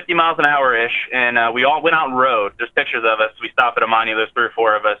was doing 50 miles an hour-ish, and we all went out and rode. There's pictures of us. We stopped at Amani. There's 3 or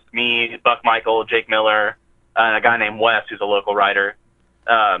 4 of us. Me, Buck Michael, Jake Miller, and a guy named Wes, who's a local rider.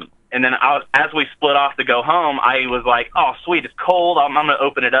 And then as we split off to go home, I was like, oh, sweet, it's cold. I'm going to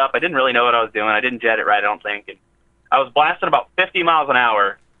open it up. I didn't really know what I was doing. I didn't jet it right, I don't think. And I was blasting about 50 miles an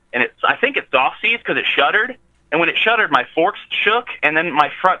hour, and I think it's off seized because it shuddered. And when it shuddered, my forks shook, and then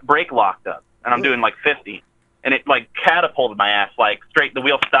my front brake locked up. And I'm doing like 50. And it like catapulted my ass, like straight, the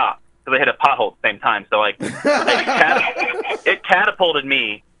wheel stopped because I hit a pothole at the same time. So like it catapulted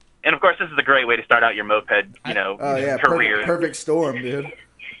me. And of course, this is a great way to start out your moped, career. Perfect storm, dude.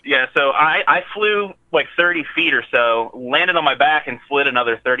 Yeah, so I flew like 30 feet or so, landed on my back, and slid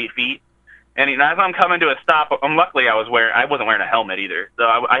another 30 feet. And as I'm coming to a stop, luckily I wasn't wearing a helmet either. So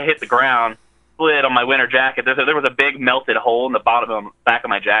I hit the ground, slid on my winter jacket. There was a big melted hole in the back of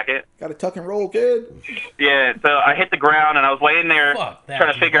my jacket. Got to tuck and roll, kid. Yeah, so I hit the ground, and I was laying there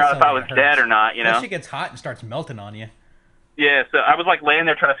trying to figure out if I was dead or not. That shit gets hot and starts melting on you. Yeah, so I was like laying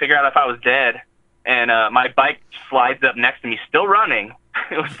there trying to figure out if I was dead, and my bike slides up next to me, still running.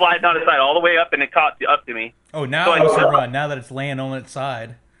 It was sliding on its side all the way up, and it caught up to me. Oh, now so it can run. Now that it's laying on its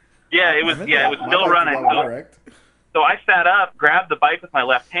side. Yeah, it was. Yeah, it was still running. So I sat up, grabbed the bike with my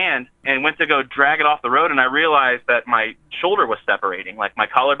left hand, and went to go drag it off the road, and I realized that my shoulder was separating, like my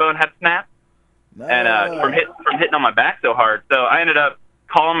collarbone had snapped, and from hitting on my back so hard. So I ended up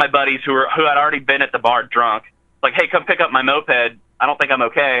calling my buddies who had already been at the bar drunk, like, hey, come pick up my moped. I don't think I'm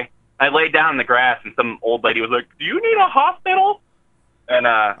okay. I laid down in the grass, and some old lady was like, do you need a hospital? And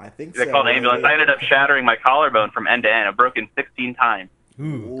I think they called an ambulance. I ended up shattering my collarbone from end to end. I've broken 16 times.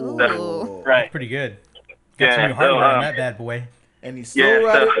 Ooh. So, right. Pretty good. Got some new hardware on that bad boy. And he's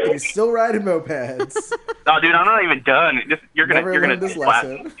still riding mopeds. Oh, dude, I'm not even done. You're gonna this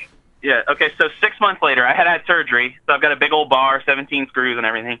lesson. Yeah. Okay. So 6 months later, I had surgery. So I've got a big old bar, 17 screws, and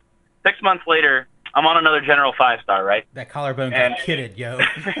everything. 6 months later, I'm on another General 5-star, right? That collarbone got kitted, yo.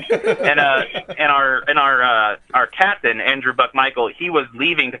 and our captain, Andrew Buckmichael, he was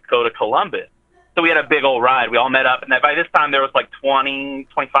leaving to go to Columbus. So we had a big old ride. We all met up, and by this time there was like 20,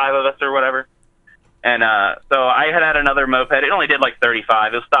 25 of us or whatever. And so I had another moped. It only did like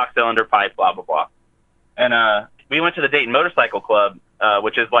 35. It was stock cylinder pipe, blah, blah, blah. And we went to the Dayton Motorcycle Club,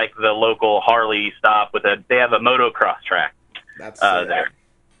 which is like the local Harley stop they have a motocross track. That's there.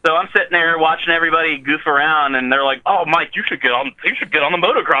 So I'm sitting there watching everybody goof around, and they're like, "Oh, Mike, you should get on the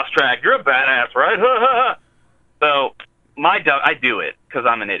motocross track. You're a badass, right?" So I do it because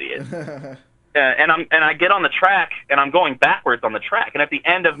I'm an idiot. And I get on the track, and I'm going backwards on the track. And at the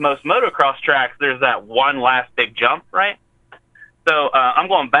end of most motocross tracks, there's that one last big jump, right? So I'm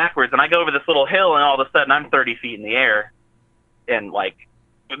going backwards, and I go over this little hill, and all of a sudden I'm 30 feet in the air, and like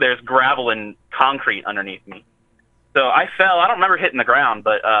there's gravel and concrete underneath me. So I fell. I don't remember hitting the ground,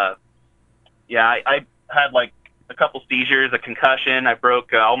 but yeah, I had like a couple seizures, a concussion. I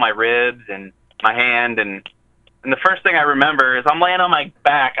broke all my ribs and my hand, and the first thing I remember is I'm laying on my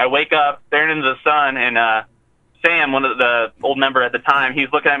back. I wake up, staring into the sun, and Sam, one of the old member at the time,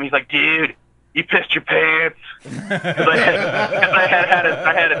 he's looking at me. He's like, "Dude, you pissed your pants," because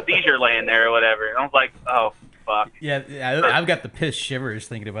I had a seizure laying there or whatever. And I was like, "Oh fuck." Yeah, I've got the piss shivers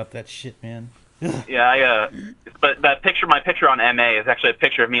thinking about that shit, man. Yeah, but my picture on MA is actually a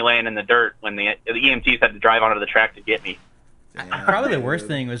picture of me laying in the dirt when the EMTs had to drive onto the track to get me. Probably the worst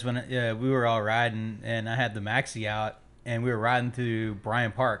thing was when we were all riding, and I had the maxi out, and we were riding through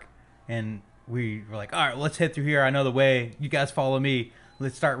Bryant Park, and we were like, all right, let's head through here. I know the way. You guys follow me.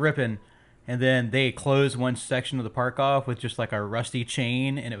 Let's start ripping. And then they closed one section of the park off with just like a rusty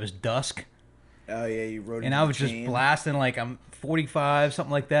chain, and it was dusk. Oh, yeah, you rode and I was just blasting like I'm 45,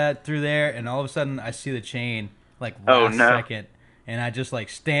 something like that, through there, and all of a sudden I see the chain like last second, and I just like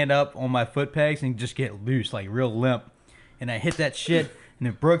stand up on my foot pegs and just get loose, like real limp, and I hit that shit, and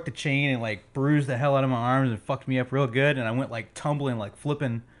it broke the chain and like bruised the hell out of my arms and fucked me up real good, and I went like tumbling, like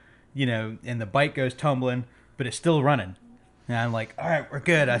flipping, and the bike goes tumbling, but it's still running. And I'm like, all right, we're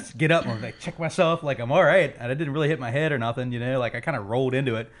good. I get up and I'm like, check myself, like I'm all right. And I didn't really hit my head or nothing, like I kind of rolled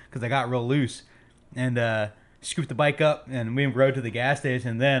into it because I got real loose. And scooped the bike up, and we rode to the gas station.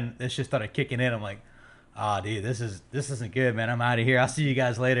 And then this just started kicking in. I'm like, dude, this isn't good, man. I'm out of here. I'll see you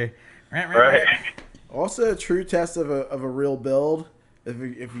guys later. Right. Also, a true test of a real build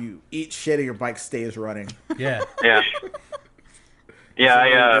if you eat shit and your bike stays running. Yeah. Yeah. Yeah.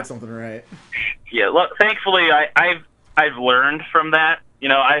 I did something right. Yeah. Look, thankfully, I've learned from that.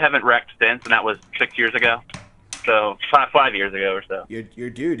 I haven't wrecked since, and that was 6 years ago. So 5 years ago or so. You're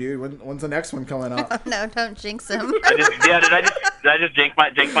due, dude. When's the next one coming up? Oh, no, don't jinx him. Did I just jinx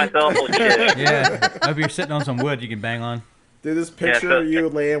myself? Holy shit. Yeah. I hope you're sitting on some wood you can bang on. Dude, this picture of you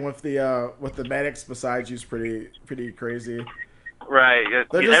laying with the medics beside you is pretty crazy. Right.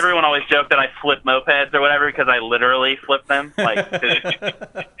 Everyone always joked that I flip mopeds or whatever because I literally flip them.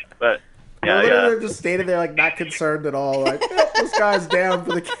 But. Yeah, they're just standing there, like, not concerned at all. Like, this guy's down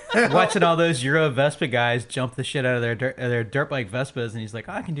for the count. Watching all those Euro Vespa guys jump the shit out of their dirt bike Vespas, and he's like,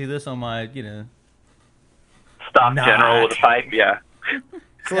 I can do this on my, stock General with a pipe, yeah.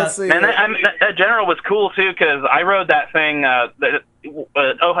 So let's see. And that General was cool, too, because I rode that thing.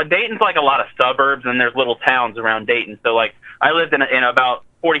 Dayton's like a lot of suburbs, and there's little towns around Dayton. So, like, I lived in about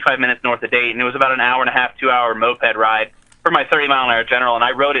 45 minutes north of Dayton. It was about an hour and a half, 2-hour moped ride for my 30-mile-an-hour General, and I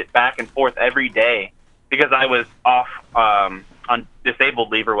rode it back and forth every day because I was off on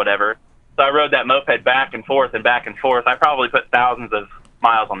disabled leave or whatever. So I rode that moped back and forth and back and forth. I probably put thousands of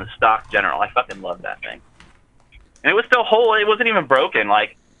miles on the stock General. I fucking love that thing. And it was still whole. It wasn't even broken.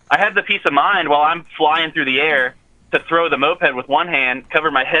 Like, I had the peace of mind while I'm flying through the air to throw the moped with one hand, cover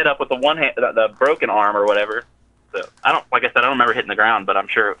my head up with the one hand, the broken arm or whatever. So like I said, I don't remember hitting the ground, but I'm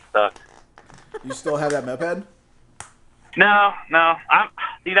sure it stuck. You still have that moped? No.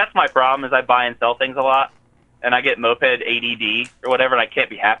 See, that's my problem is I buy and sell things a lot, and I get moped ADD or whatever, and I can't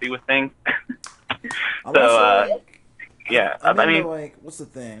be happy with things. Yeah, I'm I into, mean, like, what's the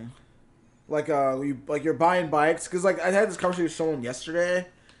thing? Like, you're buying bikes, because, like, I had this conversation with someone yesterday,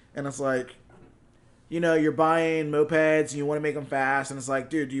 and it's like, you're buying mopeds, and you want to make them fast, and it's like,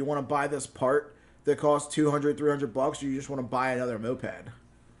 dude, do you want to buy this part that costs $200-$300, or you just want to buy another moped?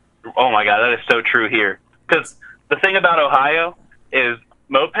 oh my God, that is so true here. Because the thing about Ohio is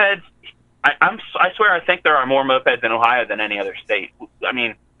mopeds. I swear, I think there are more mopeds in Ohio than any other state. I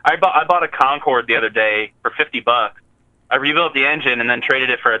mean, I bought a Concord the other day for $50. I rebuilt the engine and then traded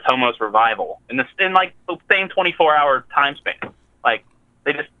it for a Tomos Revival in like the same 24-hour time span. Like,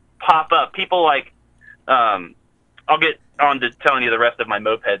 they just pop up. People like, I'll get on to telling you the rest of my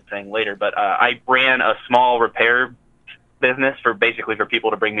moped thing later, but I ran a small repair business for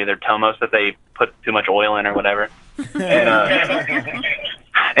people to bring me their Tomos that they put too much oil in or whatever.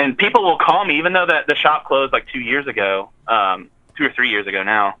 And people will call me, even though the shop closed like 2 years ago, 2 or 3 years ago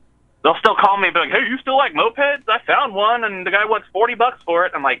now. They'll still call me and be like, "Hey, you still like mopeds? I found one, and the guy wants $40 for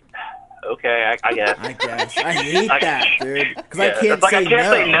it." I'm like, "Okay, I guess." I hate that, dude. Because yeah, I can't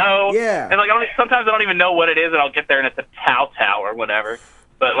say no. Yeah. And like, sometimes I don't even know what it is, and I'll get there and it's a Tao or whatever.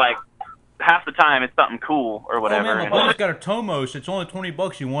 But like, half the time it's something cool or whatever. Oh man, my buddy's got a Tomos. It's only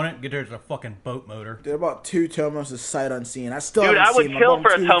 $20. You want it? Get there. It's a fucking boat motor. Dude, about 2 Tomos is sight unseen. I still Dude, haven't I would seen kill them. for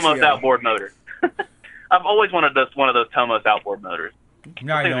a 2 weeks Tomos ago. outboard motor. I've always wanted one of those Tomos outboard motors.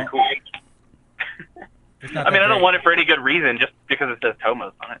 No, you Things are don't. cool. It's not I mean, that I don't great. want it for any good reason, just because it says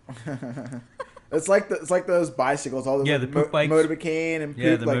Tomos on it. It's like those bicycles, all those Yeah, the poop bikes. Motor McCain and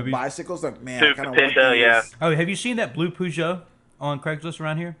Yeah, poop the like movies. bicycles. Like, man, I Poop kind of want Pinto, these. yeah. Oh, have you seen that blue Peugeot on Craigslist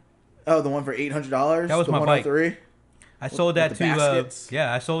around here? Oh, the one for $800. That was the my bike. 103? I sold that with the to. baskets?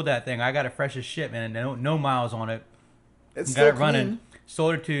 Yeah, I sold that thing. I got it fresh as shit, man. No miles on it. It's Got still it running. clean.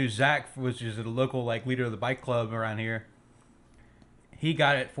 Sold it to Zach, which is the local like leader of the bike club around here. He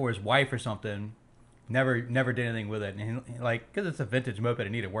got it for his wife or something. Never did anything with it. And he, like, because it's a vintage moped, it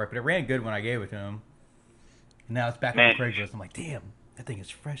needed work, but it ran good when I gave it to him. And now it's back on Craigslist. I'm like, damn, that thing is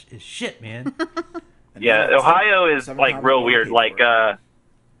fresh as shit, man. And Yeah, now it's Ohio is seven like times real more weird. paid Like, for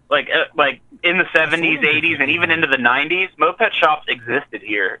it. like in the 70s, 80s, and even into the 90s, moped shops existed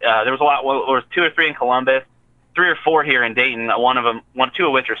here. There was a lot. Well, there was 2 or 3 in Columbus, 3 or 4 here in Dayton. Two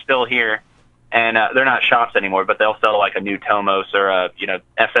of which are still here, and they're not shops anymore. But they'll sell like a new Tomos or a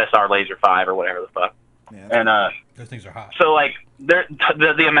SSR Laser 5 or whatever the fuck. Yeah, And Those things are hot. so like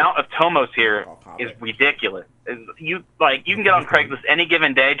the amount of Tomos here is ridiculous. You can get on Craigslist any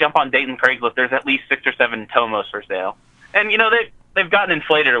given day. Jump on Dayton Craigslist. There's at least 6 or 7 Tomos for sale, and they've gotten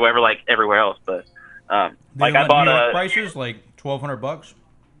inflated or whatever like everywhere else. But like I bought New York a prices like $1,200.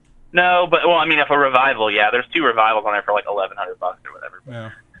 no, but well, I mean, if a Revival, yeah, there's 2 Revivals on there for like $1,100 or whatever.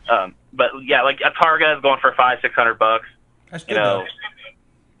 Yeah, But yeah, like a Targa is going for $500-$600. that's You good know. though.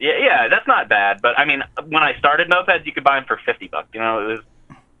 Yeah, that's not bad. But I mean, when I started mopeds, you could buy them for $50. It was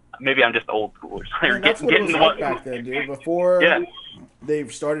maybe I'm just old school. And that's what it was like back then, dude. Before Yeah. they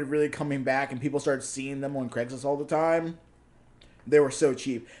started really coming back and people started seeing them on Craigslist all the time, they were so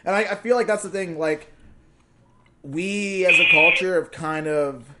cheap. And I feel like that's the thing. Like, we as a culture have kind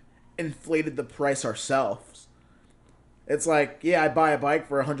of inflated the price ourselves. It's like, yeah, I buy a bike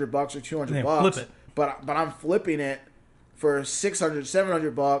for $100 or $200, And then flip it. but I'm flipping it for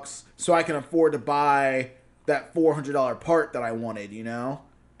 $600-$700 so I can afford to buy that $400 part that I wanted.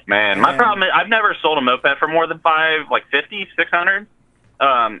 Man, my And- problem is I've never sold a moped for more than $550-$600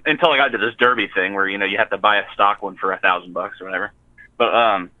 until I got to this Derby thing where you have to buy a stock one for $1,000 or whatever.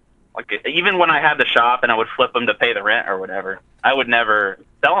 But like even when I had the shop and I would flip them to pay the rent or whatever, I would never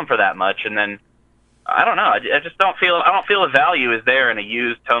sell them for that much. And then I don't know, I just don't feel the value is there in a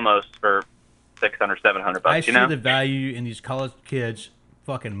used Tomos for $600-$700. I see the value in these college kids'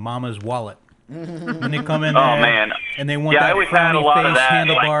 fucking mama's wallet. When they come in Oh, there man. and they want Yeah, I that always had a frowny lot of face that,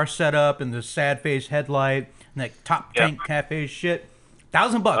 handlebar setup and the sad face headlight and that top Yeah. tank cafe shit.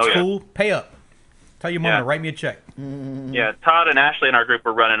 $1,000, Oh, yeah. fool. Pay up. Tell your mama Yeah. to write me a check. Yeah, Todd and Ashley in our group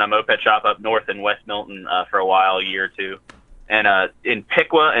were running a moped shop up north in West Milton for a while, a year or two. And in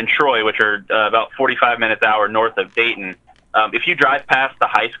Piqua and Troy, which are about 45 minutes hour north of Dayton, if you drive past the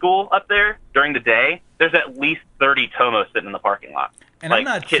high school up there during the day, there's at least 30 Tomos sitting in the parking lot. And Like, I'm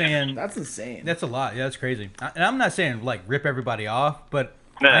not kids- saying That's insane. that's a lot. Yeah, that's crazy. And I'm not saying like rip everybody off, but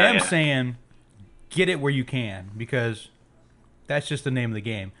No, I am yeah. saying get it where you can because that's just the name of the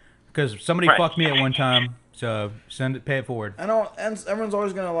game. Because somebody Right. fucked me at one time, so pay it forward. and everyone's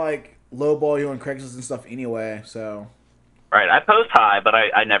always gonna like lowball you on Craigslist and stuff anyway. So Right, I post high, but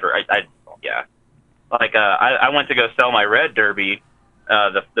I never, yeah. Like, I went to go sell my red Derby,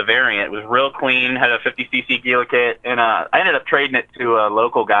 the variant. It was real clean, had a 50cc Gila kit, and I ended up trading it to a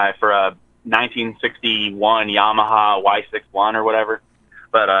local guy for 1961 Yamaha Y61 or whatever.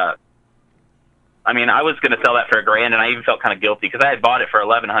 But I mean, I was going to sell that for $1,000, and I even felt kind of guilty because I had bought it for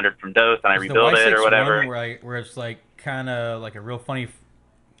 $1,100 from Dose, and I rebuilt it or whatever. Where it's like kind of like a real funny.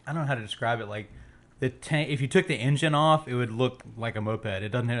 I don't know how to describe it. Like the tank, if you took the engine off, it would look like a moped. It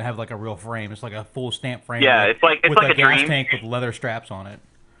doesn't have like a real frame. It's like a full stamp frame. Yeah, it's like a gas Dream tank with leather straps on it.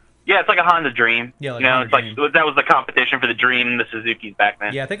 Yeah, it's like a Honda Dream. Yeah, like it's Dream. Like that was the competition for the Dream and the Suzuki's back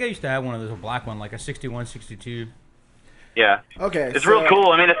then. Yeah, I think I used to have one of those, a black one, like a 61, 62. Yeah. Okay. It's real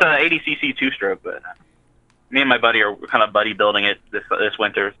cool. I mean, it's an 80cc two-stroke, but me and my buddy are kind of buddy building it this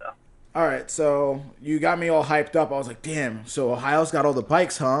winter. So. All right, so you got me all hyped up. I was like, damn, so Ohio's got all the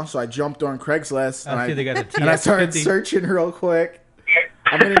bikes, huh? So I jumped on Craigslist, and I started searching real quick.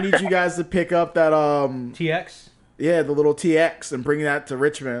 I'm going to need you guys to pick up that... TX? Yeah, the little TX, and bring that to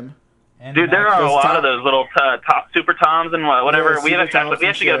Richmond. Dude, there are a lot of those little top Super Toms and whatever. We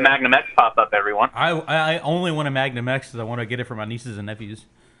actually get a Magnum X pop up every one. I only want a Magnum X because I want to get it for my nieces and nephews.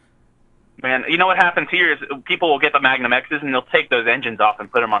 Man, you know what happens here is people will get the Magnum X's and they'll take those engines off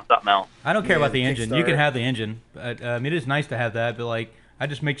and put them on something else. I don't care about the engine. You can have the engine. But, it is nice to have that, but like I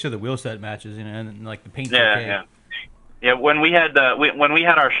just make sure the wheel set matches, and like the paint's okay. Yeah. When we had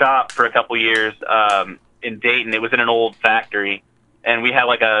our shop for a couple years in Dayton, it was in an old factory, and we had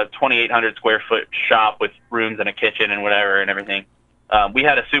like a 2,800 square foot shop with rooms and a kitchen and whatever and everything. We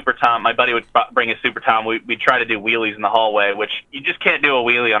had a Super Tom. My buddy would bring a Super Tom. We'd try to do wheelies in the hallway, which you just can't do a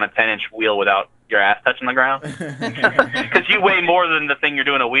wheelie on a 10-inch wheel without your ass touching the ground. Because you weigh more than the thing you're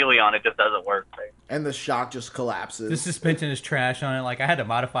doing a wheelie on. It just doesn't work. And the shock just collapses. The suspension is trash on it. Like I had to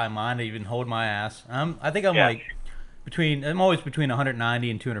modify mine to even hold my ass. I think I'm I'm always between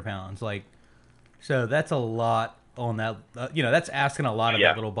 190 and 200 pounds. Like, so that's a lot on that. That's asking a lot of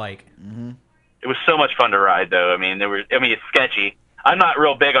that little bike. Mm-hmm. It was so much fun to ride, though. I mean, it's sketchy. I'm not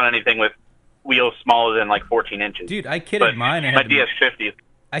real big on anything with wheels smaller than like 14 inches. Dude, I kidded mine. My DS50.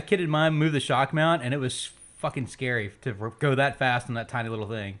 I kidded mine, moved the shock mount, and it was fucking scary to go that fast on that tiny little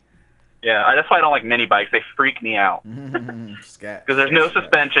thing. Yeah, that's why I don't like mini bikes. They freak me out. Because there's no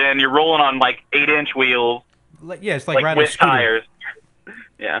suspension. You're rolling on like 8-inch wheels. It's like riding a scooter. Tires.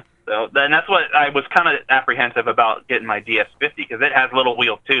 Yeah. So then that's what I was kind of apprehensive about getting my DS50 because it has little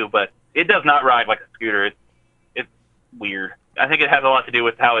wheels too, but it does not ride like a scooter. It's weird. I think it has a lot to do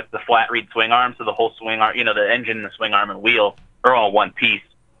with how it's the flat reed swing arm, so the whole swing arm, the engine, the swing arm, and wheel are all one piece.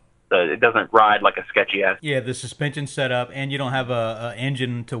 So it doesn't ride like a sketchy ass. Yeah, the suspension setup, and you don't have a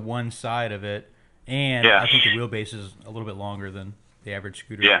engine to one side of it, and I think the wheelbase is a little bit longer than the average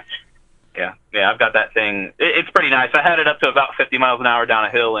scooter. Yeah, I've got that thing. It's pretty nice. I had it up to about 50 miles an hour down a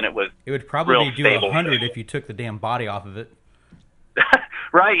hill, and it would probably do 100 if you took the damn body off of it.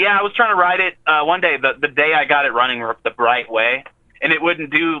 Right, yeah, I was trying to ride it one day, the day I got it running the right way, and it wouldn't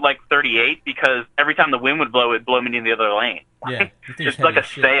do like 38 because every time the wind would blow, it would blow me in the other lane. Yeah, just like a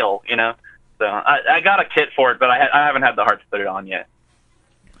sail, So I got a kit for it, but I haven't had the heart to put it on yet.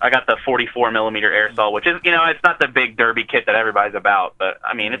 I got the 44 millimeter air saw, which is, it's not the big derby kit that everybody's about, but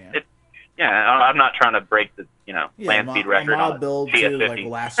I mean, I'm not trying to break the, land speed record on build TS50. too, like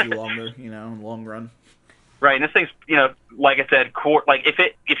last you longer, in the long run. Right, and this thing's, like I said,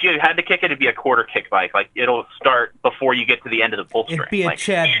 if you had to kick it, it'd be a quarter kick bike. Like it'll start before you get to the end of the pull string. It'd be a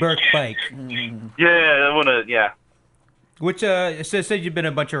Chad Burke bike. Yeah. Which it says you've been to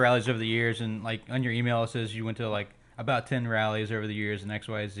a bunch of rallies over the years, and like on your email it says you went to like about 10 rallies over the years in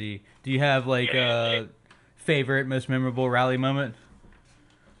XYZ. Do you have like a favorite, most memorable rally moment?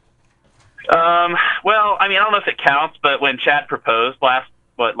 Well, I mean, I don't know if it counts, but when Chad proposed last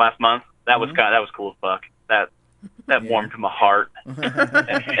month, that was that was cool as fuck. That warmed my heart,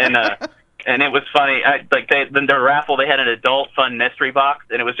 and it was funny. Their raffle, they had an adult fun mystery box,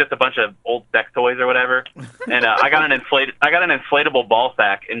 and it was just a bunch of old sex toys or whatever. And I got an inflatable ball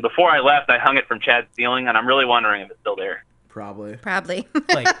sack, and before I left, I hung it from Chad's ceiling, and I'm really wondering if it's still there. Probably.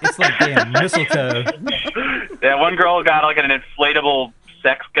 It's like damn mistletoe. Yeah, one girl got like an inflatable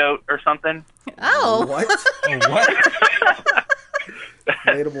sex goat or something. Oh. What? What?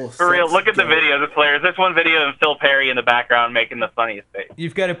 For real, look at the videos. It's hilarious. There's one video of Phil Perry in the background making the funniest face.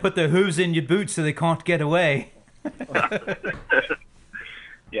 You've got to put the hooves in your boots so they can't get away. That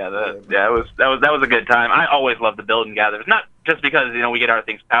was a good time. I always love the build and gathers, not just because we get our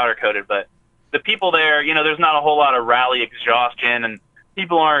things powder coated, but the people there. There's not a whole lot of rally exhaustion, and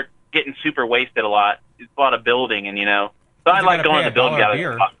people aren't getting super wasted a lot. It's a lot of building, and so I like going to build and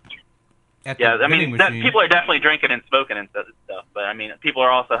gathers. Yeah, I mean, people are definitely drinking and smoking and stuff, but I mean, people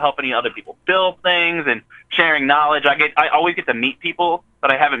are also helping other people build things and sharing knowledge. I always get to meet people that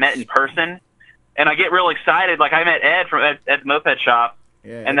I haven't met in person, and I get real excited. Like I met Ed from Ed's Moped Shop,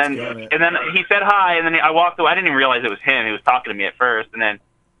 Yeah, and it's then killing it. he said hi, and then I walked away. I didn't even realize it was him. He was talking to me at first, and then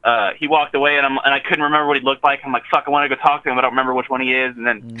he walked away, and I couldn't remember what he looked like. I'm like, fuck, I want to go talk to him, but I don't remember which one he is. And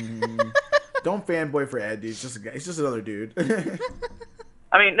then Don't fanboy for Ed, dude. He's just a guy. He's just another dude.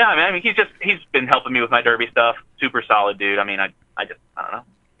 I mean, he's been helping me with my derby stuff. Super solid dude. I mean, I don't know.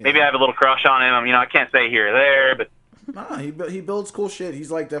 Maybe I have a little crush on him. I mean, I can't say here or there, but Nah, he builds cool shit.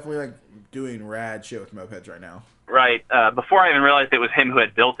 He's like definitely like doing rad shit with mopeds right now. right. Before I even realized it was him who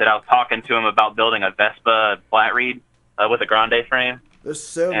had built it, I was talking to him about building a Vespa flat reed with a Grande frame. There's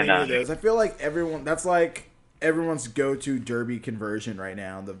so many And, of those. I feel like that's like everyone's go-to derby conversion right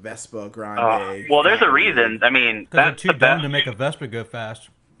now. The Vespa Grande. Well, there's a flat reason. I mean, Because they're that's too the dumb best. to make a Vespa go fast.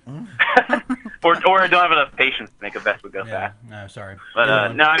 or I don't have enough patience to make a Vespa go Yeah, fast. no, sorry.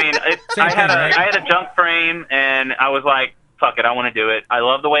 But no, I mean, Same thing, right? I had a junk frame, and I was like, fuck it, I want to do it. I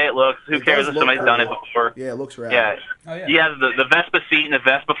love the way it looks. Who It cares does if look somebody's done it cool. before? Yeah, it looks rad. Yeah. Oh, yeah. He has the Vespa seat and the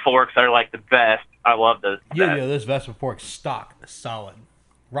Vespa forks are like the best. I love those. Yeah, this Vespa fork stock solid,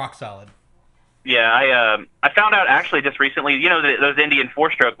 rock solid. Yeah, I found out actually just recently. You know, those Indian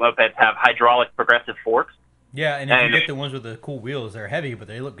 4-stroke mopeds have hydraulic progressive forks. Yeah, and if And- you get the ones with the cool wheels, they're heavy, but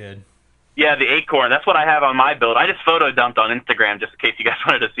they look good. Yeah, the Acorn. That's what I have on my build. I just photo dumped on Instagram just in case you guys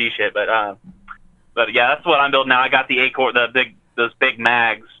wanted to see shit. But yeah, that's what I'm building now. I got the Acorn, those big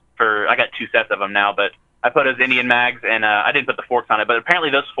mags for. I got 2 sets of them now, but I put those Indian mags, and I didn't put the forks on it. But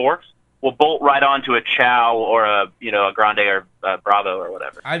apparently those forks will bolt right onto a Chow or a Grande or a Bravo or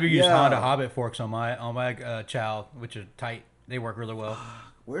whatever. I've used Yeah. Honda Hobbit forks on my Chow, which are tight. They work really well.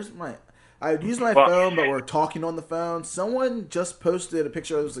 Where's my? I use my Well- phone, but we're talking on the phone. Someone just posted a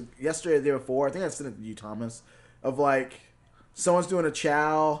picture. It was like yesterday, or the day before. I think I sent it to you, Thomas. Of like someone's doing a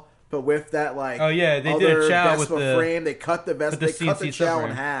Chow, but with that like Oh, yeah, they did a other Chow with Vespa the- frame. They cut the Vespa. with the They cut the CNC Chow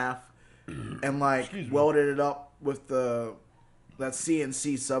in subframe. half and like welded it up with that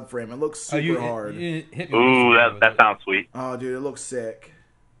CNC subframe. It looks super hard. you hit me Ooh, with that it. sounds sweet. Oh, dude, it looks sick.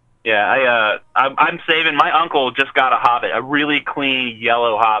 Yeah, I'm saving. My uncle just got a Hobbit, a really clean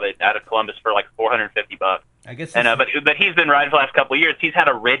yellow Hobbit out of Columbus for like $450. I guess. And but he's been riding for the last couple of years. He's had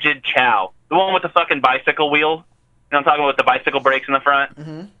a rigid Chow, the one with the fucking bicycle wheel. You know what I'm talking about, with the bicycle brakes in the front.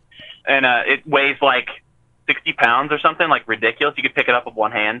 Mm-hmm. And it weighs like 60 pounds or something, like ridiculous. You could pick it up with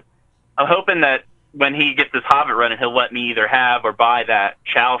one hand. I'm hoping that when he gets this Hobbit running, he'll let me either have or buy that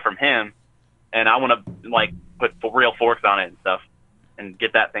Chow from him, and I want to like put real forks on it and stuff, and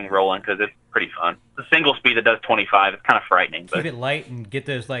get that thing rolling because it's pretty fun. It's a single speed that does 25. It's kind of frightening, keep but it light and get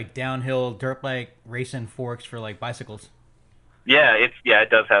those like downhill dirt bike racing forks for like bicycles. yeah, it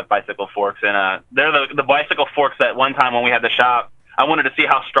does have bicycle forks, and they're the bicycle forks that one time when we had the shop, I wanted to see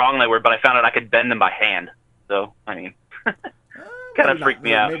how strong they were, but I found out I could bend them by hand. So I mean, kind of freaked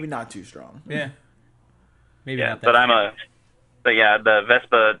me out. Maybe not too strong. Yeah. Maybe Yeah, not that. but yeah, the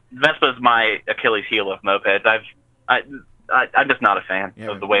Vespa's my Achilles heel of mopeds. I'm just not a fan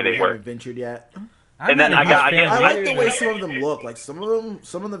Yeah, of the way they haven't work. ventured yet. I'm and then not a I got- huge fan I I of like either, the way but- some of them look. Like some of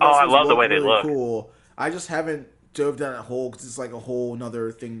the Oh, I Vespas love the look way they really look. cool. I just haven't dove down that hole because it's like a whole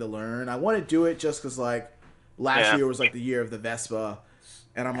nother thing to learn. I want to do it just because like last Yeah. year was like the year of the Vespa,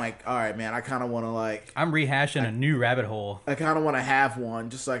 and I'm like, all right, man, I kind of want to like, I'm rehashing a new rabbit hole. I kind of want to have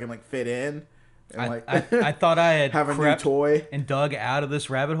one just so I can like fit in. And, like, I thought I had have a new crept toy. and dug out of this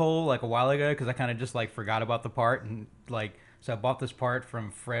rabbit hole like a while ago because I kind of just like forgot about the part and like so I bought this part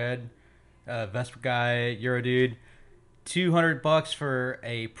from Fred, Vespa guy, Euro dude, $200 for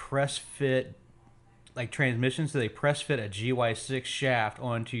a press fit like transmission. So they press fit a GY6 shaft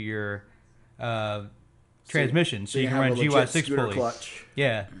onto your transmission, so you can have run a legit GY6 scooter pulleys. clutch.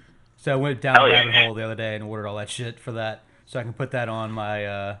 Yeah. So I went down Hell the yeah. rabbit hole the other day and ordered all that shit for that, so I can put that on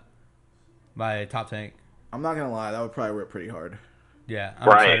my my top tank. I'm not gonna lie, that would probably work pretty hard. Yeah, I'm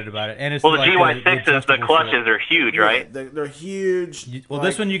Right. excited about it. And it's Well, the like GY6s, the adjustable clutches shit. are huge, right? Yeah, they're huge. Well, like,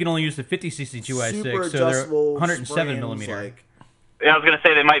 this one you can only use the 50cc GY6, super so they're adjustable 107 springs, millimeter. Like, Yeah, I was gonna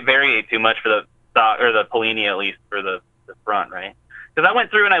say they might variate too much for the stock or the Polini at least for the front, right? Because I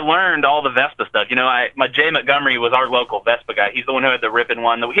went through and I learned all the Vespa stuff. You know, my Jay Montgomery was our local Vespa guy. He's the one who had the ripping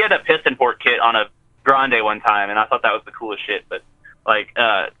one. He had a piston port kit on a Grande one time, and I thought that was the coolest shit. But like,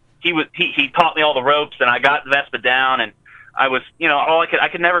 he taught me all the ropes, and I got Vespa down, and I was, I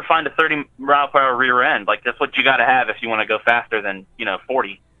could never find a 30 mile per hour rear end. Like that's what you got to have if you want to go faster than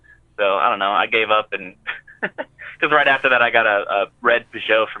 40. So I don't know. I gave up, and because right after that I got a red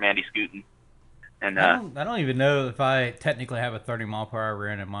Peugeot from Andy Scooten. And I don't even know if I technically have a 30 mile per hour rear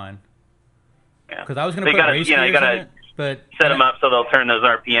end in mine. yeah. Because I was going They to put gotta- race you gears gotta in it, but set them up so they'll turn those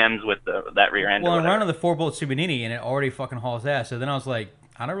RPMs with that rear end. Well, or I'm whatever. running the 4-bolt Subinini, and it already fucking hauls ass. So then I was like,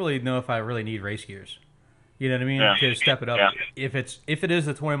 I don't really know if I really need race gears. You know what I mean? Yeah. To step it up. Yeah. If it is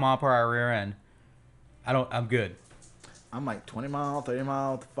the 20 mile per hour rear end, I'm good. I'm like 20 mile, 30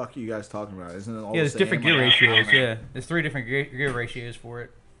 mile. What the fuck are you guys talking about? Isn't it all Yeah, the there's different same? gear Like, ratios. Yeah, there's 3 different gear ratios for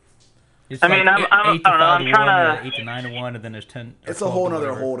it. It's I mean, I'm- I don't know, I'm 8 to 5 to 1, trying to- 8 to 9 to 1, and then there's 10. or It's a 12 whole to nother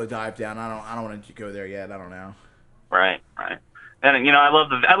whatever. hole to dive down. I don't want to go there yet. I don't know. Right. And I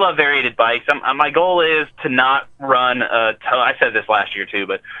love variated bikes. My goal is to not run I said this last year too,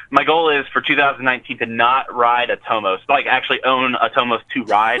 but my goal is for 2019 to not ride a Tomos, like actually own a Tomos to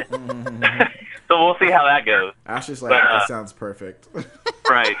ride. So we'll see how that goes. Ashley's like, But, that sounds perfect.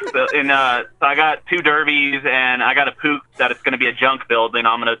 Right. So I got 2 derbies and I got a Pook that it's going to be a junk build, and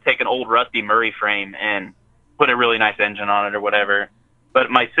I'm going to take an old rusty Murray frame and put a really nice engine on it or whatever. But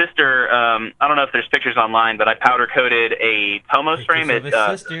my sister, I don't know if there's pictures online, but I powder coated a Tomos frame. Pictures of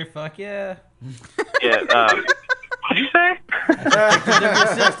his sister, fuck yeah. Yeah. What'd you say? Pictures of your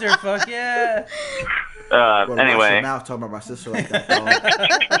sister, fuck yeah. Well, Anyway, now talking about my sister like that.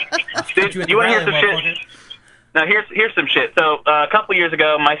 Dog. dude, You at you the want to hear rally, some motherfucker. shit? Now here's some shit. So a couple years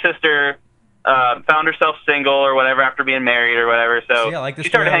ago, my sister found herself single or whatever after being married or whatever. So See, I like this she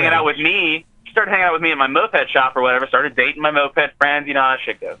started story hanging out already. with me. She started hanging out with me at my moped shop or whatever. Started dating my moped friends. You know how that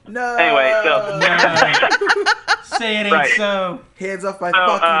shit goes. No. Anyway, so Say it ain't Right. so. Hands off my So,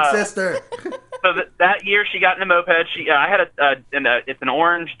 fucking sister. so that year she got in a moped. I had it's an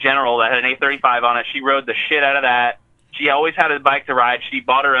orange General that had an A35 on it. She rode the shit out of that. She always had a bike to ride. She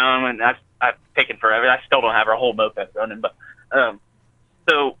bought her own, and I've taken forever. I still don't have her whole moped running, but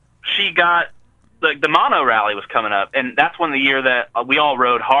so she got the mono rally was coming up, and that's when the year that we all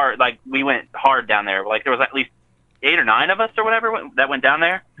rode hard. Like we went hard down there. Like there was at least 8 or 9 of us or whatever that went down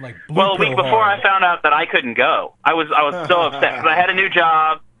there. Like Well, a week before I found out that I couldn't go. I was so upset because I had a new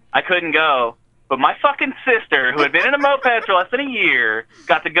job. I couldn't go. But my fucking sister, who had been in a moped for less than a year,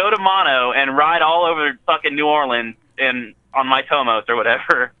 got to go to mono and ride all over fucking New Orleans on my Tomos or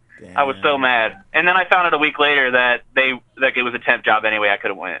whatever. Damn. I was so mad. And then I found out a week later that it was a temp job anyway. I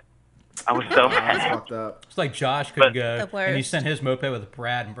couldn't win it. I was so That's mad. fucked up. It's like Josh couldn't But- go, The and he worst. sent his moped with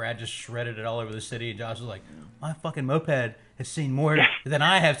Brad, and Brad just shredded it all over the city. And Josh was like, "My fucking moped has seen more than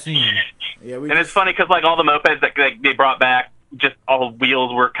I have seen." Yeah, we And it's funny because like all the mopeds that they brought back, just all the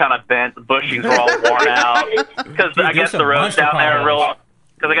wheels were kind of bent, the bushings were all worn out. Because Dude, I guess there's some the roads monster down there are potholes. real.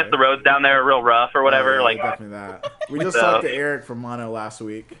 Because I guess the roads down there are real rough or whatever. Yeah, like definitely that. We just So- talked to Eric from Mono last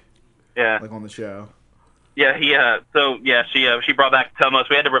week, yeah. like on the show. Yeah, she brought back Tomos.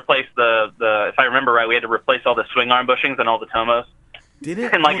 We had to replace the if I remember right, we had to replace all the swing arm bushings and all the Tomos. Did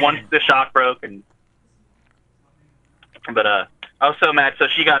it? And like once the shock broke but I was so mad. So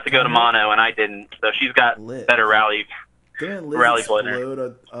she got to go to mono and I didn't. So she's got Lit. better rally. Didn't Liz Rally Blizzard.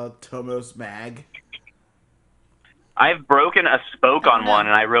 explode a Tomos mag? I've broken a spoke on one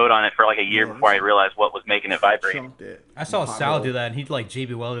and I rode on it for like a year Yeah, before I that's- realized what was making it vibrate. Chunked it. I saw Pop Sal rolled. do that, and he like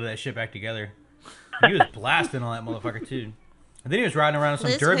JB welded that shit back together. He was blasting on that motherfucker too. And then he was riding around some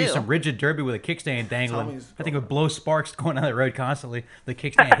Liz derby, who? some rigid derby with a kickstand dangling. Tommy's I think it would blow sparks going down the road constantly. The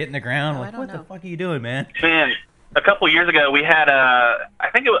kickstand hitting the ground. Oh, I Like, don't what the know. fuck are you doing, man? Man, a couple years ago we had I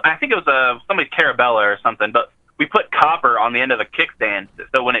think it was somebody's Carabella or something, but we put copper on the end of the kickstand,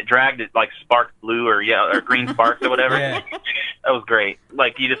 so when it dragged, it like sparked blue or yellow or green sparks or whatever. Yeah. That was great.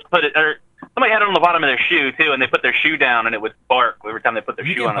 Like you just put it, or somebody had it on the bottom of their shoe too, and they put their shoe down, and it would spark every time they put their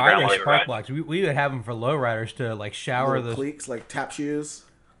You shoe can on the buy ground while those they were spark riding. blocks. We would have them for lowriders to like shower Little the. cleats, like tap shoes.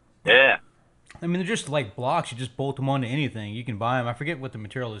 Yeah. I mean, they're just like blocks. You just bolt them onto anything. You can buy them. I forget what the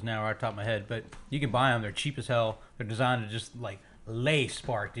material is now, right off the top of my head, but you can buy them. They're cheap as hell. They're designed to just like lay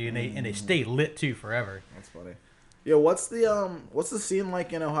spark, dude, and they stay lit too forever. That's funny. Yo, what's the scene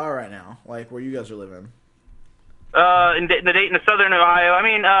like in Ohio right now? Like where you guys are living? In the southern Ohio, I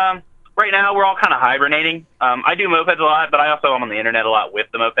mean, right now we're all kind of hibernating. I do mopeds a lot, but I also am on the internet a lot with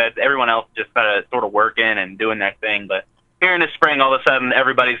the mopeds. Everyone else just kind of sort of working and doing their thing. But here in the spring, all of a sudden,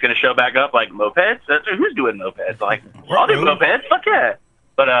 everybody's going to show back up like mopeds. Who's doing mopeds? Like, I'll do mopeds. Fuck yeah.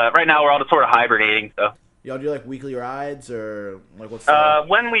 But right now we're all just sort of hibernating. So Y'all do like weekly rides or like what's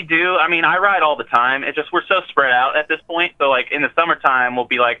when we do, I mean, I ride all the time. It's just we're so spread out at this point. So like in the summertime, we'll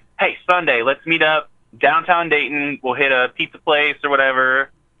be like, hey, Sunday, let's meet up downtown Dayton. We'll hit a pizza place or whatever,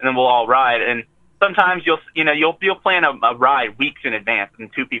 and then we'll all ride. And sometimes you'll plan a ride weeks in advance, and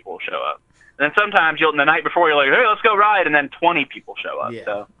 2 people will show up. And then sometimes the night before you're like, hey, let's go ride, and then 20 people show up. Yeah.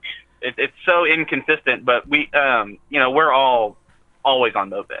 So it's so inconsistent. But we, we're all always on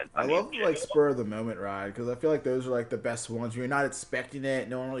mopeds. I love like spur of the moment ride because I feel like those are like the best ones. You're not expecting it,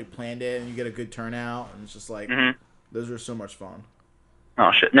 no one really planned it, and you get a good turnout, and it's just like those are so much fun.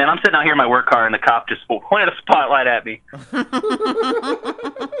 Oh shit, man! I'm sitting out here in my work car, and the cop just pointed a spotlight at me.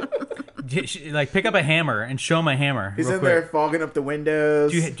 like pick up a hammer and show him a hammer. He's real in quick. there fogging up the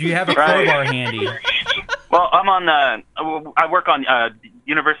windows. Do you have a Right. crowbar handy? Well, I'm on. I work on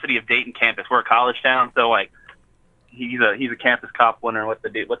University of Dayton campus. We're a college town, so like he's a campus cop. Wondering what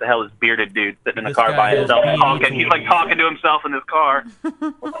the hell is bearded dude sitting in the This car guy by has himself PE talking. He's like tools. talking to himself in his car.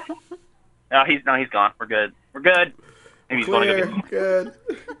 No, he's gone. We're good. Maybe he's going to go Clear. get. Good.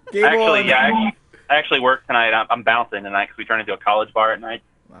 Game Actually, on. yeah. I actually work tonight. I'm bouncing tonight because we turn into a college bar at night.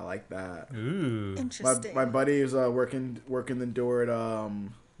 I like that. Ooh. Interesting. My buddy was working the door at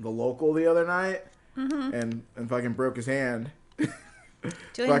the local the other night, and fucking broke his hand.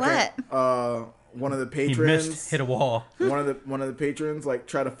 Doing what? One of the He patrons missed, hit a wall. one of the patrons like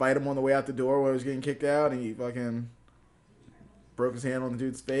tried to fight him on the way out the door while he was getting kicked out, and he fucking broke his hand on the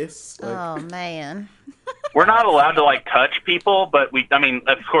dude's face. Like, Oh man. We're not allowed to like touch people, but I mean,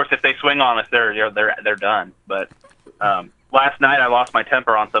 of course, if they swing on us, they're done. But last night I lost my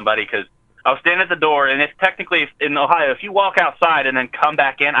temper on somebody because I was standing at the door, and it's technically in Ohio, if you walk outside and then come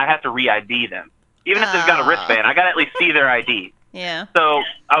back in, I have to re-ID them. Even if they've got a wristband, I got to at least see their ID. Yeah. So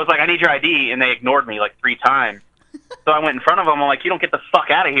I was like, I need your ID, and they ignored me like 3 times. So I went in front of them. I'm like, you don't get the fuck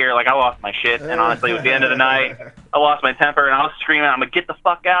out of here. Like, I lost my shit, and honestly, it was the end of the night. I lost my temper, and I was screaming, I'm like, get the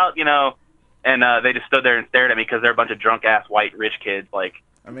fuck out, you know. And they just stood there and stared at me because they're a bunch of drunk-ass white rich kids. Like,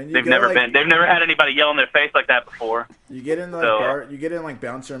 I mean, they've never had anybody yell in their face like that before. You get in like So- you get in like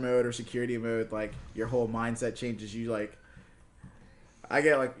bouncer mode or security mode, like your whole mindset changes. You like, I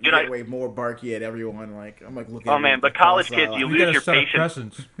get like Dude, way more barky at everyone. Like I'm like looking. Oh, at man, them but with college cross-eyed kids, you eyes. You lose gotta your set a patience.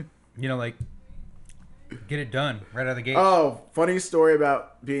 precedence. You know, like get it done right out of the gate. Oh, funny story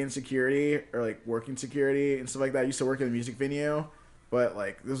about being security or like working security and stuff like that. I used to work in a music venue, but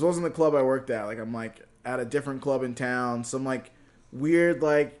like this wasn't the club I worked at. Like I'm like at a different club in town. Some like weird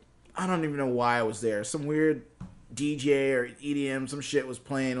like I don't even know why I was there. Some weird DJ or EDM, some shit was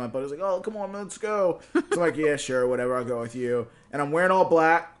playing. My buddy was like, "Oh, come on, let's go." So I'm like, "Yeah, sure, whatever. I'll go with you." And I'm wearing all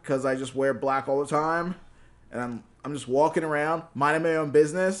black because I just wear black all the time. And I'm just walking around, minding my own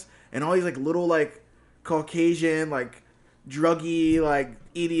business, and all these like little like Caucasian like druggy like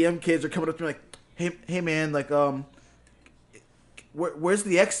EDM kids are coming up to me like, "Hey man, like where's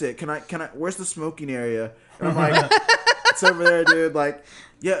the exit? Can I where's the smoking area?" And I'm like, "It's over there, dude. Like,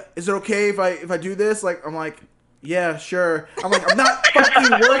 yeah, is it okay if I do this?" Like, I'm like, "Yeah, sure." I'm like, "I'm not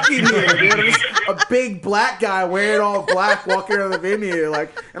fucking working here, dude. I'm just a big black guy wearing all black walking around the venue."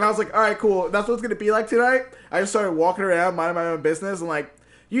 Like, and I was like, "All right, cool. That's what it's gonna be like tonight." I just started walking around, minding my own business, and like,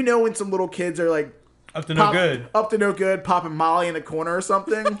 you know, when some little kids are like Up to no good. up to no good, popping Molly in the corner or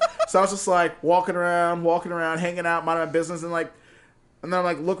something. So I was just like walking around, hanging out, minding my business, and then I'm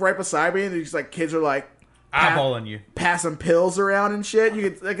like look right beside me, and these like kids are like Eyeballing you. passing pills around and shit.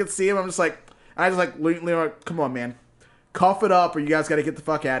 I could see him. I'm just like, I just like lean like, "Come on, man, cough it up, or you guys got to get the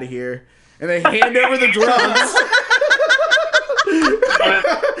fuck out of here." And they hand over the drugs.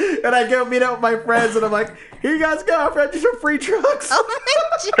 And I go meet up with my friends, and I'm like, "Here you guys go. I brought you some free drugs." Oh my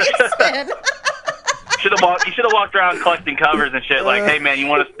Jason. You should have walked around collecting covers and shit. Like, hey man, you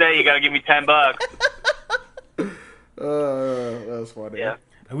want to stay? You got to give me $10. That was funny. Yeah.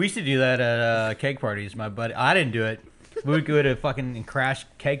 We used to do that at keg parties. My buddy, I didn't do it. We would go to fucking crash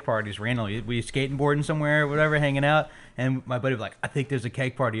keg parties randomly. We skating boarding somewhere, or whatever, hanging out, and my buddy was like, "I think there's a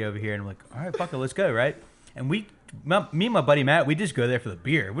keg party over here," and I'm like, "All right, fuck it, let's go, right?" And me and my buddy Matt, we just go there for the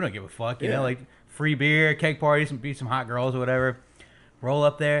beer. We don't give a fuck, you know, like free beer, keg parties, be some hot girls or whatever. Roll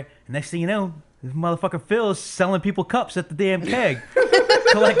up there, and next thing you know, this motherfucker Phil's selling people cups at the damn keg,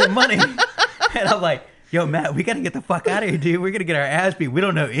 collecting money, and I'm like, "Yo, Matt, we got to get the fuck out of here, dude. We're going to get our ass beat. We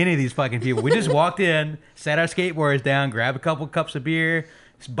don't know any of these fucking people." We just walked in, sat our skateboards down, grabbed a couple cups of beer,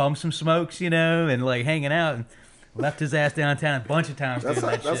 bummed some smokes, you know, and like hanging out, and left his ass downtown a bunch of times doing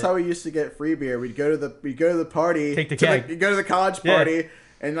that That's shit. how we used to get free beer. We'd go to the party. Take the to, keg. like, you go to the college party,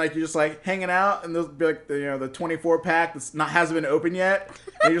 and like you're just like hanging out, and there'll be like the 24 pack that's hasn't been opened yet.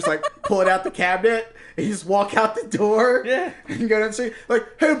 And you just like pull it out the cabinet, and you just walk out the door. Yeah. And you go down and say like,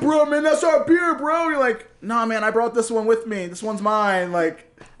 "Hey, bro, man, that's our beer, bro." You're like, "Nah, man, I brought this one with me. This one's mine.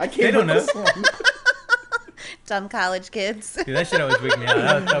 Like, I can't." don't know. This one. Dumb college kids. Dude, that shit always wigged me out.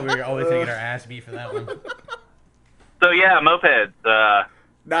 I thought we were always taking our ass beat for that one. So yeah, mopeds.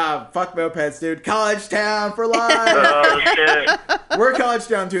 Nah, fuck mopeds, dude. College town for life. Oh shit. We're college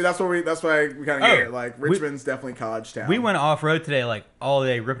town too. That's why we kind of get it. Like we- Richmond's definitely college town. We went off road today, like all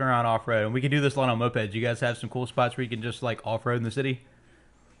day, ripping around off road, and we can do this a lot on mopeds. You guys have some cool spots where you can just like off road in the city.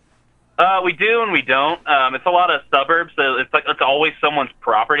 We do and we don't. It's a lot of suburbs, so it's always someone's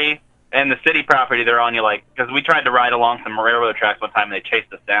property. And the city property they're on, you like, because we tried to ride along some railroad tracks one time and they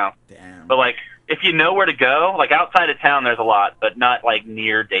chased us down. Damn. But like, if you know where to go, like outside of town, there's a lot, but not like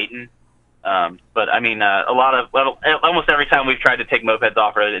near Dayton. But I mean, almost every time we've tried to take mopeds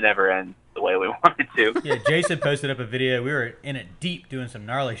off road, it never ends the way we wanted to. Yeah, Jason posted up a video. We were in it deep doing some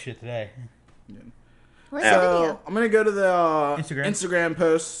gnarly shit today. Where's the video? I'm gonna go to the Instagram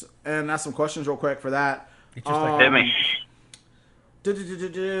posts and ask some questions real quick for that. It's just like Hit me.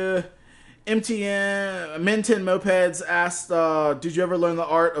 MTN Minton Mopeds asked, "Did you ever learn the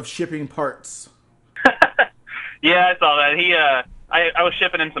art of shipping parts?" Yeah, I saw that. I was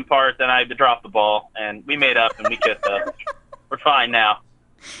shipping him some parts, and I dropped the ball, and we made up, and we kissed up. We're fine now.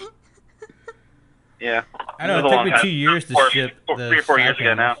 Yeah. I know, it took me 2 years to ship the 3 or 4 years side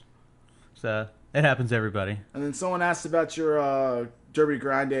ago now. panels. So, it happens to everybody. And then someone asked about your Derby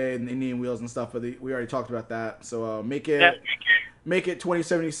Grande and Indian wheels and stuff, but we already talked about that. So make it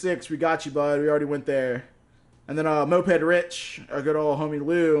 2076. We got you, bud. We already went there. And then Moped Rich, our good old homie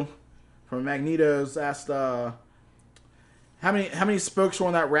Lou from Magnetos, asked how many spokes were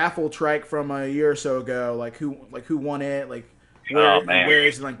on that raffle trike from a year or so ago? Like who won it? Like where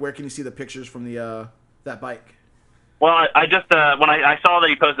can you see the pictures from the that bike? Well, I just when I saw that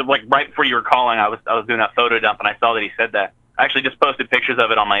he posted, like right before you were calling, I was doing that photo dump, and I saw that he said that. I actually just posted pictures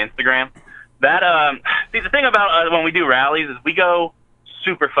of it on my Instagram. That see, the thing about when we do rallies is we go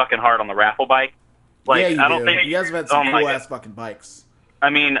super fucking hard on the raffle bike. Like, yeah, I don't think you guys have had some cool ass fucking bikes.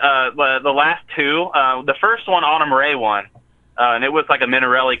 I mean, the last two, the first one, Autumn Ray won, and it was like a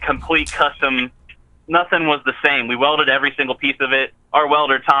Minarelli complete custom. Nothing was the same. We welded every single piece of it. Our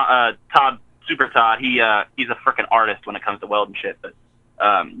welder, Todd, Super Todd, he's a freaking artist when it comes to welding shit. But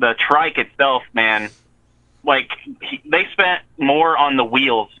the trike itself, man, like they spent more on the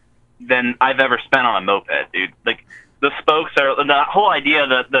wheels than I've ever spent on a moped, dude. Like the spokes are the whole idea.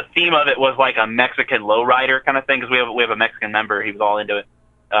 The theme of it was like a Mexican lowrider kind of thing, because we have a Mexican member. He was all into it.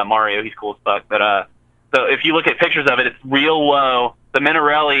 Mario, he's cool as fuck. But so if you look at pictures of it, it's real low. The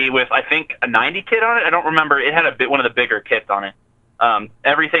Minarelli with I think a 90 kit on it. I don't remember. It had one of the bigger kits on it.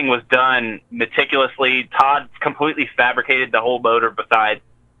 Everything was done meticulously. Todd completely fabricated the whole motor besides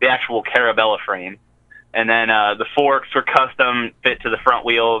the actual Carabella frame. And then the forks were custom fit to the front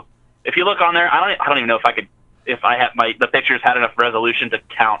wheels. If you look on there, I don't even know if I had the pictures had enough resolution to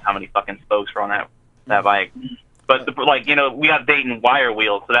count how many fucking spokes were on that bike. But we got Dayton wire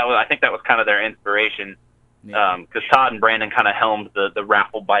wheels, so I think that was kind of their inspiration. Because Todd and Brandon kind of helmed the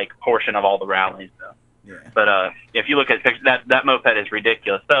raffle bike portion of all the rallies. So. Yeah. But if you look at pictures, that moped is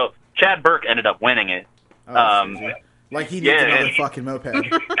ridiculous. So Chad Burke ended up winning it. Like he needs another fucking moped. That's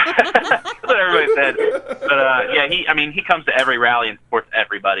what everybody said. But he comes to every rally and supports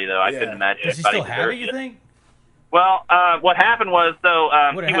everybody, though. I couldn't imagine. Does he still have it, you think? Well, what happened was, he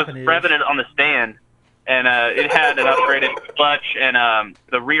was revving it on the stand, and it had an upgraded clutch, and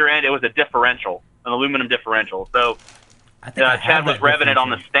the rear end, it was a differential, an aluminum differential. So Chad was revving it on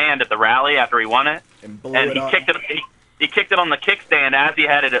the stand at the rally after he won it, and he kicked it on the kickstand as he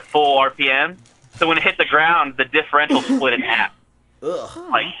had it at full RPM. So when it hit the ground, the differential split in half. Ugh.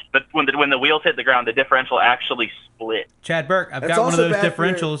 But when the wheels hit the ground, the differential actually split. Chad Burke, I've got one of those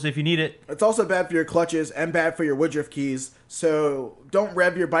differentials if you need it. It's also bad for your clutches and bad for your Woodruff keys. So don't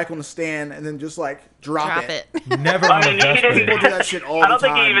rev your bike on the stand and then just drop it. Never. People do that shit all the time. I don't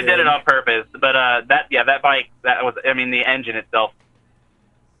think he even did it on purpose. But that bike, the engine itself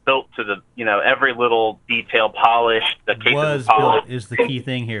built to the every little detail polished. The case was built is the key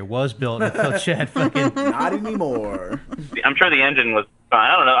thing here. Was built until Chad fucking not anymore. I'm sure the engine was fine.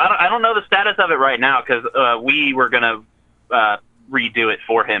 I don't know. I don't know the status of it right now because we were gonna redo it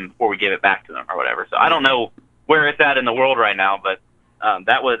for him before we gave it back to them or whatever. So I don't know where it's at in the world right now. But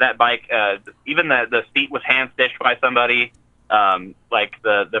that bike. Even the seat was hand stitched by somebody.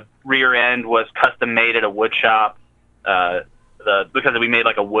 The rear end was custom made at a wood shop. Because we made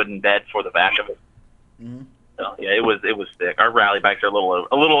a wooden bed for the back of it. Mm-hmm. So yeah, it was sick. Our rally bikes are a little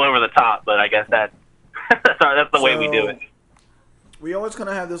over the top, but I guess that's the way we do it. We always kind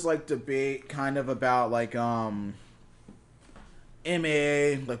of have this debate kind of about MAA,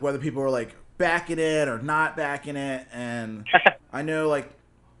 whether people are backing it or not backing it, and I know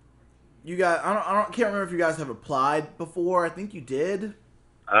you guys, can't remember if you guys have applied before. I think you did.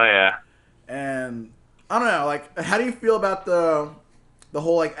 Oh yeah. And I don't know, how do you feel about the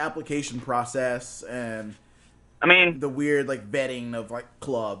whole application process and the weird vetting of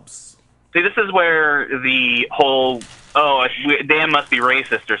clubs? See, this is where the whole Dan must be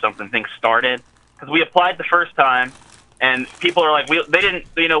racist or something thing started, because we applied the first time and people are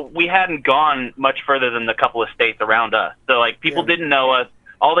we hadn't gone much further than the couple of states around us, so people didn't know us.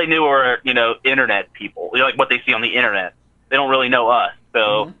 All they knew were internet people, what they see on the internet. They don't really know us,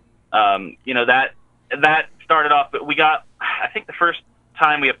 so that started off, but we got, I think the first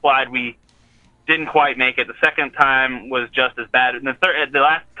time we applied, we didn't quite make it. The second time was just as bad. And the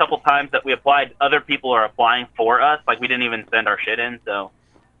last couple times that we applied, other people are applying for us. Like, we didn't even send our shit in, so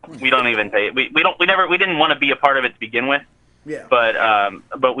we don't even pay. We didn't want to be a part of it to begin with. Yeah.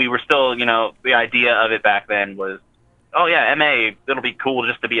 But we were still, the idea of it back then was, oh yeah, MA, it'll be cool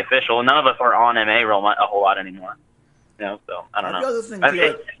just to be official. And none of us are on MA a whole lot anymore. So I don't know. I feel this thing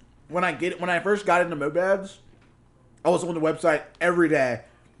too, like, when I first got into mopeds, I was on the website every day,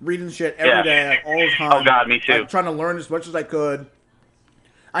 reading shit every day, like, all the time. Oh god, me too. Like, trying to learn as much as I could.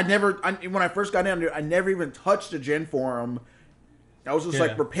 When I first got into it, I never even touched a Gen forum. I was just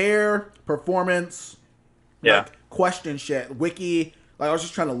like repair, performance, question shit, wiki. Like, I was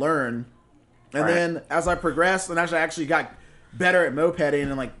just trying to learn. And then as I progressed and as I actually got better at mopeding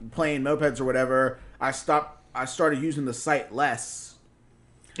and like playing mopeds or whatever, I started using the site less.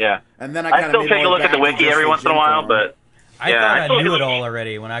 Yeah. And then I still take a look at the wiki every once in a while, but I thought I knew it all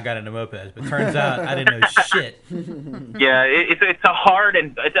already when I got into mopeds, but turns out I didn't know shit. Yeah, it's a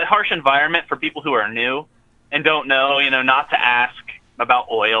harsh environment for people who are new and don't know, not to ask about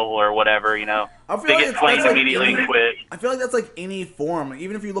oil or whatever, I feel they get flamed immediately and quit. I feel like that's like any forum.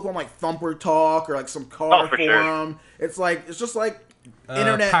 Even if you look on like Thumper Talk or like some car forum, it's just like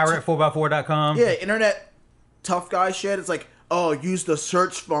internet Pirate4x4.com. Yeah, internet tough guy shit. It's like, oh, use the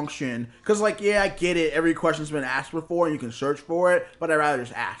search function. Because, like, yeah, I get it. Every question's been asked before and you can search for it, but I'd rather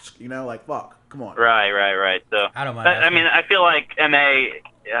just ask, like, fuck, come on. Right. So, I don't mind. I mean, I feel like MA,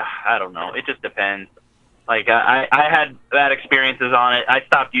 I don't know. It just depends. Like, I had bad experiences on it. I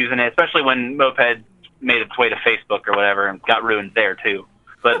stopped using it, especially when Moped made its way to Facebook or whatever and got ruined there, too.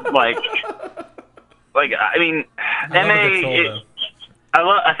 But, like, I mean, MA,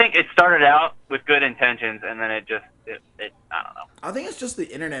 I think it started out with good intentions, and then it I don't know. I think it's just the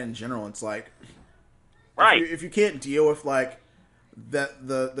internet in general. It's like, right. If you can't deal with, like,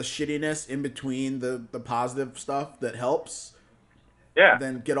 the shittiness in between the positive stuff that helps,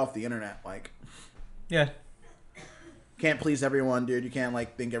 then get off the internet. Like, yeah. Can't please everyone, dude. You can't,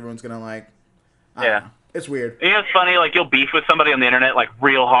 like, think everyone's gonna, like, I don't know. It's weird. It's funny, like, you'll beef with somebody on the internet, like,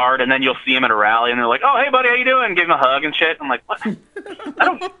 real hard, and then you'll see them at a rally, and they're like, oh, hey, buddy, how you doing? Give them a hug and shit. I'm like, what? I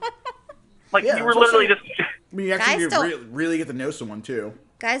don't... Like, you were literally just... I mean, you actually really get to know someone, too.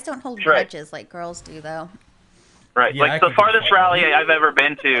 Guys don't hold grudges like girls do, though. Right. Yeah, like, the farthest rally I've ever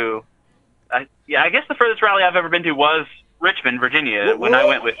been to... I guess the furthest rally I've ever been to was Richmond, Virginia, when I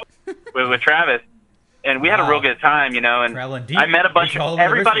went with Travis. And we had a real good time, and I met a bunch of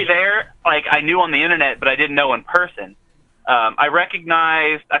everybody there. Like, I knew on the internet, but I didn't know in person. I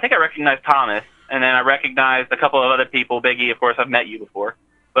think I recognized Thomas, and then I recognized a couple of other people. Biggie, of course, I've met you before.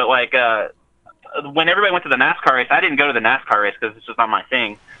 But, like, when everybody went to the NASCAR race, I didn't go to the NASCAR race because it's just not my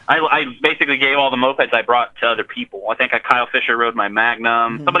thing. I basically gave all the mopeds I brought to other people. I think Kyle Fisher rode my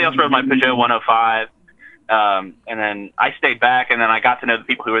Magnum. Somebody else rode my Peugeot 105. And then I stayed back, and then I got to know the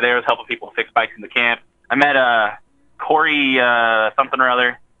people who were there. I was helping people fix bikes in the camp. I met Corey something or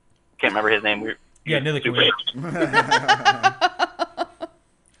other. Can't remember his name. Nearly Corey.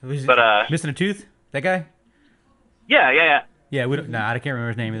 But missing a tooth? That guy? Yeah. Yeah, I can't remember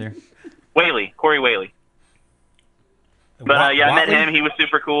his name either. Corey Whaley. But I met him. He was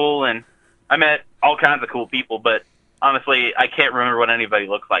super cool, and I met all kinds of cool people. But honestly, I can't remember what anybody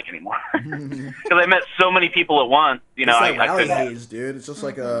looks like anymore because I met so many people at once. It's like rally haze, dude. It's just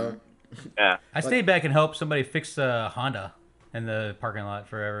like a. Yeah. I stayed back and helped somebody fix a Honda in the parking lot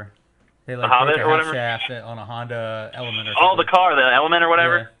forever. They like Honda broke or a whatever? shaft on a Honda Element or something. Oh, the car, the Element or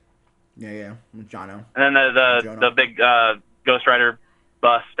whatever. Yeah, Jono. And then the big Ghost Rider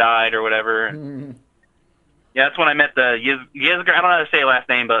bus died or whatever. Yeah, that's when I met the Yizgray. I don't know how to say her last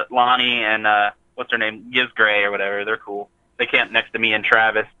name, but Lonnie and what's her name, Yizgray or whatever. They're cool. They camped next to me and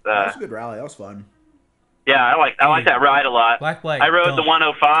Travis. That was a good rally. That was fun. Yeah, I like that ride a lot. I rode the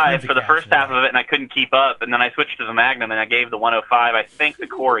 105 for the first half of it, and I couldn't keep up. And then I switched to the Magnum, and I gave the 105, I think, to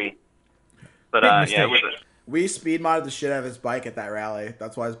Corey. But it was we speed modded the shit out of his bike at that rally.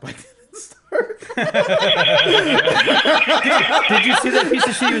 That's why his bike didn't start. Did you see that piece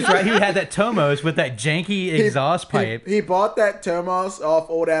of shit? He was right. He had that Tomos with that janky exhaust pipe. He bought that Tomos off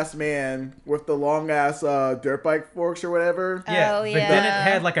Old Ass Man with the long ass dirt bike forks or whatever. Yeah, but then it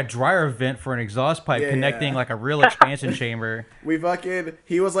had like a dryer vent for an exhaust pipe connecting like a real expansion chamber. He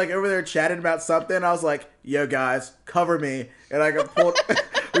was like over there chatting about something. I was like, "Yo guys, cover me!" And I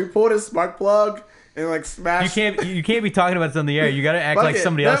we pulled his spark plug. And like smashed. You can't be talking about this on the air. You got to act like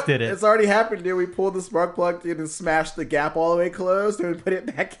somebody else did it. It's already happened, dude. We pulled the spark plug in and smashed the gap all the way closed, and we put it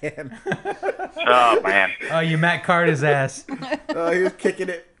back in. Oh man! Oh, you Matt Card his ass. He was kicking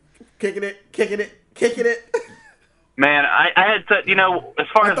it. Man, I had to, as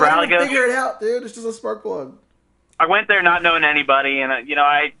far I as thought rally you would goes, figure it out, dude. It's just a spark plug. I went there not knowing anybody, and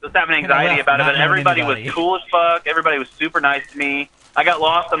I was having anxiety left about it. not But knowing everybody anybody. was cool as fuck. Everybody was super nice to me. I got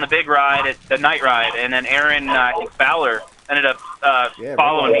lost on the big ride, at the night ride, and then Aaron, I think Fowler, ended up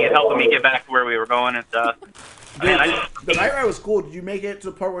following me and helping me get back to where we were going and stuff. Dude, Man, the night ride was cool. Did you make it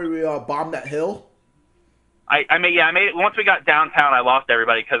to the part where we bombed that hill? I made it. Once we got downtown, I lost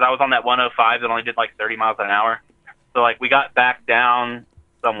everybody because I was on that 105 that only did like 30 miles an hour. So like we got back down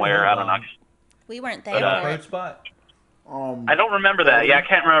somewhere. I don't know. We weren't there. But, for Road it. spot. I don't remember that. Yeah, I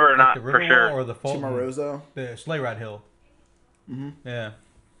can't remember or not The for Riverwalk sure. or the Fulton, Chimarosa. the Sleigh Ride Hill. Yeah.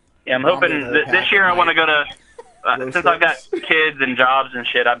 Yeah, I'm hoping this year I want to go to. Road Since I've got trips. kids and jobs and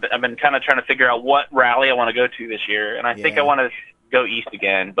shit, I've been kind of trying to figure out what rally I want to go to this year, and I think I Yeah. want to go east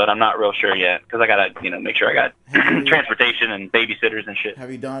again, but I'm not real sure yet because I gotta make sure I got transportation and babysitters and shit.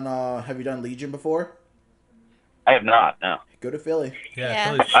 Have you done Legion before? I have not. No, Go to Philly.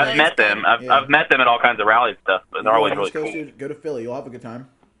 Yeah. Philly's I've sick. met them. I've met them at all kinds of rally stuff, but they're always really East Coast, cool. dude, go to Philly. You'll have a good time.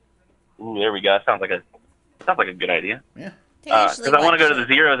 Ooh, there we go. Sounds like a good idea. Yeah. Because I want to go to the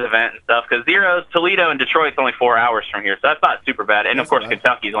Zeros event and stuff. Because Zeros, Toledo, and Detroit's only 4 hours from here, so that's not super bad. And of That's course, not bad.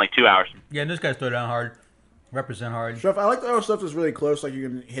 Kentucky's only 2 hours. Yeah, and those guys throw down hard, represent hard. Stuff. I like the other stuff that's really close. Like you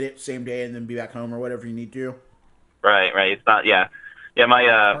can hit it same day and then be back home or whatever you need to. Right. It's not. Yeah. My.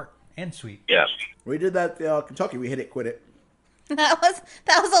 Short and sweet. Yeah. We did that Kentucky. We hit it, quit it. That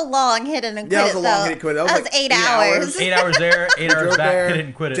was a long hit and quit. Yeah, it was a long though. hit and quit. That was like 8 8 hours. hours. 8 hours there, 8 hours Drove back, there, hit it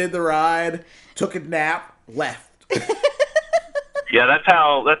and quit it. did the ride, took a nap, left. Yeah, that's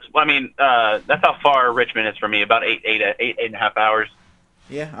how far Richmond is from me. About eight and a half hours.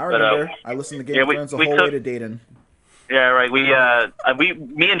 Yeah, I remember. I listened to Game of Thrones the whole way to Dayton. Yeah, right.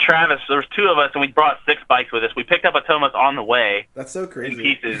 Me and Travis, there was 2 of us, and we brought 6 bikes with us. We picked up a Thomas on the way That's so in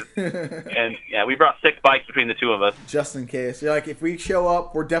crazy. pieces, and yeah, we brought 6 bikes between the 2 of us. Just in case. You're like, if we show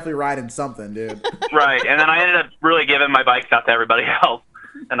up, we're definitely riding something, dude. Right, and then I ended up really giving my bikes out to everybody else,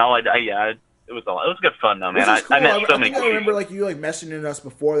 and it was good fun though, man. Which is cool. I met so I many think I cool remember people. like you like messaging us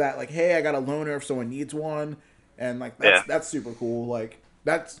before that, like, hey, I got a loaner if someone needs one, and like that's super cool. Like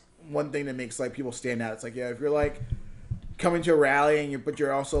that's one thing that makes like people stand out. It's like, yeah, if you're like coming to a rally and but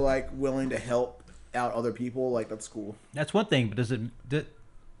you're also like willing to help out other people, like that's cool. That's one thing, but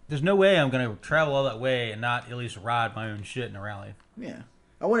there's no way I'm gonna travel all that way and not at least ride my own shit in a rally. Yeah,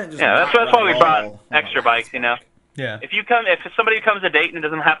 I wouldn't just. Yeah, that's why we ride brought all. extra bikes, Yeah. If somebody comes to Dayton and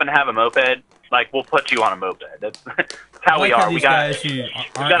doesn't happen to have a moped, like we'll put you on a moped. That's how I we like how are. We these got guys who we've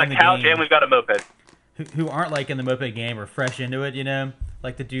aren't got in a the couch game, and we've got a moped. who aren't like in the moped game or fresh into it,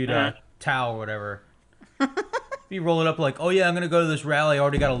 like the dude Tao or whatever. You roll it up like, oh yeah, I'm gonna go to this rally. I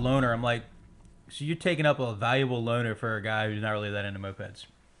already got a loaner. I'm like, so you're taking up a valuable loaner for a guy who's not really that into mopeds.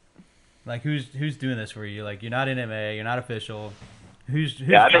 Like who's doing this for you? Like you're not NMA, you're not official. Who's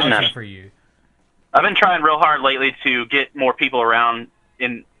I've been, vouching for you? I've been trying real hard lately to get more people around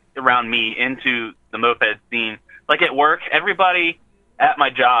me into the moped scene. Like at work, everybody at my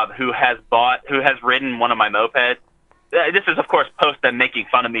job who has ridden one of my mopeds. This is, of course, post them making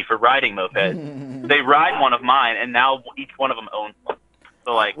fun of me for riding mopeds. They ride one of mine, and now each one of them owns one.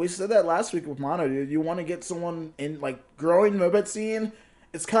 So, like, We said that last week with Mono, dude. You want to get someone in like growing moped scene.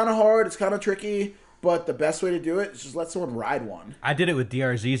 It's kind of hard. It's kind of tricky. But the best way to do it is just let someone ride one. I did it with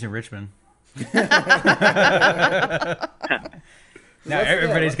DRZs in Richmond. Now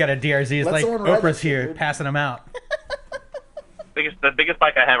everybody's got a DRZ. It's let like someone ride that Oprah's shit, here dude. passing them out. the biggest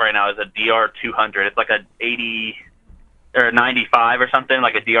bike I have right now is a DR200. It's like a 80 or 95 or something,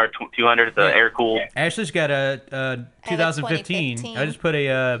 like a DR200. It's an air cooled. Ashley's got a 2015. 2015. I just put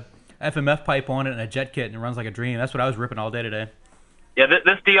a FMF pipe on it and a jet kit, and it runs like a dream. That's what I was ripping all day today. Yeah,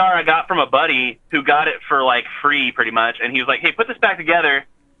 this DR I got from a buddy who got it for like free, pretty much, and he was like, "Hey, put this back together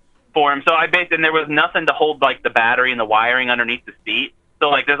for him." So I based, and there was nothing to hold like the battery and the wiring underneath the seat. So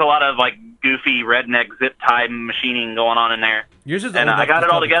like, there's a lot of like goofy redneck zip tie machining going on in there. Yours is And old I enough got to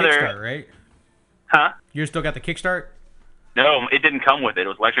it all still have the together. Kickstart, right? Huh? Yours still got the kickstart? No, it didn't come with it. It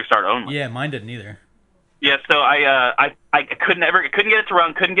was electric start only. Yeah, mine didn't either. Yeah, so I couldn't get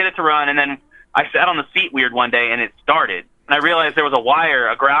it to run, and then I sat on the seat weird one day, and it started. And I realized there was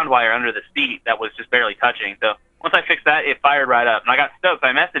a ground wire under the seat that was just barely touching. So once I fixed that, it fired right up. And I got stoked.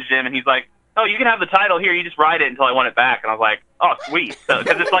 I messaged him, and he's like, "Oh, you can have the title here. You just ride it until I want it back." And I was like, "Oh, sweet." So,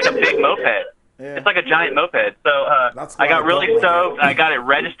 because it's like a big moped. Yeah. It's like a giant moped. So That's I got why I really don't like stoked. it. I got it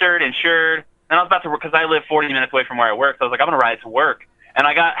registered, insured. And I was about to work, because I live 40 minutes away from where I work. So I was like, I'm going to ride it to work. And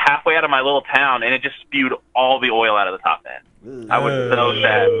I got halfway out of my little town, and it just spewed all the oil out of the top end. I was so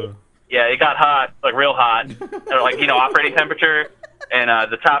sad. Yeah, it got hot, like real hot, or like, operating temperature.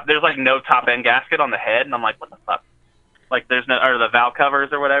 And the top, there's like no top end gasket on the head, and I'm like, what the fuck? like there's no, or the valve covers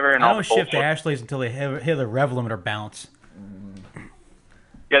or whatever, and I all don't the bolts. shift the Ashleys until they hit the rev limiter bounce.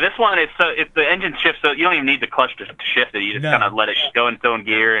 Yeah, this one it's the engine shifts, so you don't even need the clutch to shift it. You just No. kind of let it go in its own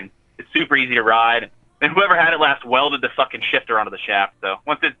gear, and it's super easy to ride. And whoever had it last welded the fucking shifter onto the shaft. So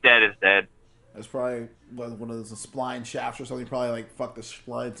once it's dead, it's dead. It's probably one of those spline shafts or something. Probably like fuck the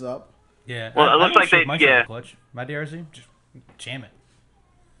splines up. Yeah. Well, it looks don't like shift they- my yeah. clutch. My DRZ, just jam it.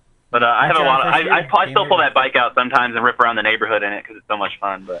 But I have a After lot. our first year, I still pull that bike out sometimes and rip around the neighborhood in it because it's so much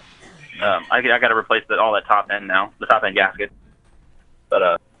fun. But I got to replace all that top end now, the top end gasket.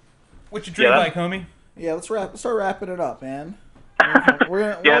 But What's your dream Yeah, bike, homie? Yeah, let's start wrapping it up, man.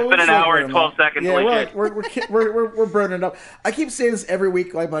 Yeah, it's been an hour and 12 seconds. Yeah, Holy shit. we're burning it up. I keep saying this every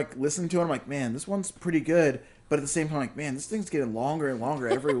week. I'm like listening to it. I'm like, man, this one's pretty good. But at the same time, I'm like, man, this thing's getting longer and longer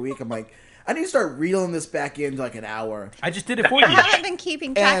every week. I'm like, I need to start reeling this back into like an hour. I just did it for you. I haven't been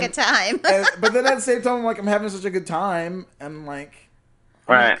keeping track of time. But then at the same time, I'm like, I'm having such a good time. And I'm like,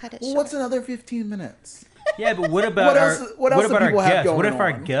 right. Cut it well, short. what's another 15 minutes? Yeah, but what about What else do our people have guest? What going if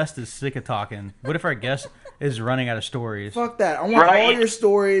our on? guest is sick of talking? What if our guest is running out of stories? Fuck that. I want Right. all your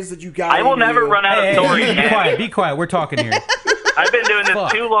stories that you got. I will in never you. run out of Hey, stories, be man. quiet. Be quiet. We're talking here. I've been doing this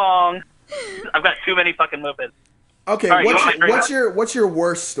Fuck. too long. I've got too many fucking mopeds. Okay, All right, you want my drink? what's your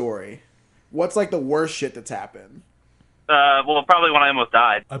worst story? What's like the worst shit that's happened? Well, probably when I almost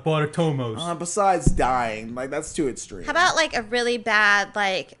died. I bought a Tomos. Besides dying, like that's too extreme. How about like a really bad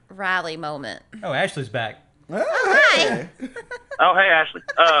like rally moment? Oh, Ashley's back. Hey. Oh, hey, Ashley.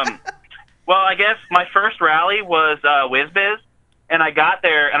 Well, I guess my first rally was WizBiz, and I got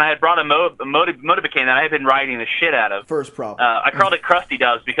there, and I had brought a Motobicane that I had been riding the shit out of. First problem. I called it Krusty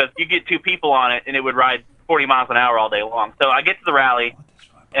Dubs because you get two people on it, and it would ride 40 miles an hour all day long. So I get to the rally,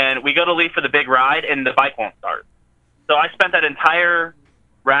 and we go to leave for the big ride, and the bike won't start. So I spent that entire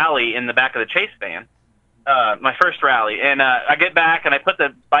rally in the back of the chase van, my first rally. And I get back, and I put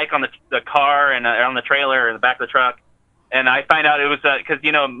the bike on the car and on the trailer in the back of the truck. And I find out it was because,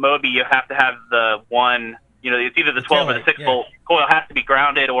 Moby, you have to have the one, it's either the 12 or the taillight, 6-volt coil has to be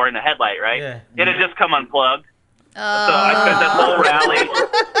grounded or in the headlight, right? Yeah. It had just come unplugged. Oh. So I spent that whole rally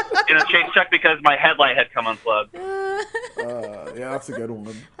in a chase truck because my headlight had come unplugged. Yeah, that's a good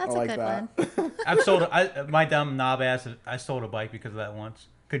one. That's I a like good that. one. I've sold my dumb knob ass. I sold a bike because of that once.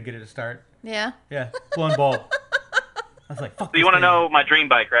 Couldn't get it to start. Yeah. Yeah, blown bulb. I was like, fuck. So you want to know my dream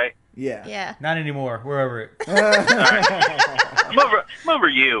bike, right? Yeah. Yeah. Not anymore. We're over it. I'm over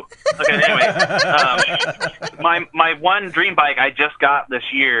you. Okay, anyway. My one dream bike I just got this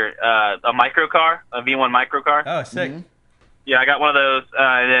year, a microcar, a V1 microcar. Oh, sick. Yeah, I got one of those.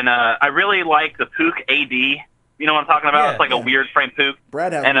 And then I really like the Puch AD. You know what I'm talking about? Yeah, it's like yeah. a weird frame Puch.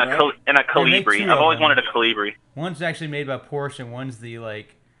 Brad has And one, right? and a They make Calibri. two I've of always them. wanted a Calibri. One's actually made by Porsche, and one's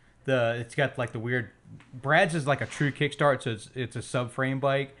it's got like the weird. Brad's is like a true kickstart, so it's a subframe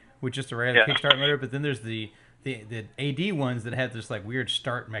bike with just a regular Yeah. kickstart motor. But then there's the AD ones that have this like weird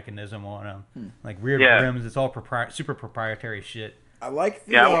start mechanism on them, like weird Yeah. rims. It's all super proprietary shit. I like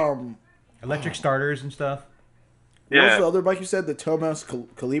the Yeah. Electric starters and stuff. what was Yeah. the other bike you said? The Tomos The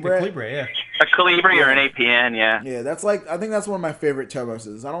Calibre? Calibre, yeah. A Calibri or an APN, yeah. Yeah, that's like I think that's one of my favorite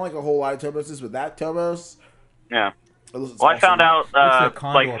Tomoses. I don't like a whole lot of Tomoses, but that Tomos. Yeah. Well, Well, I found out the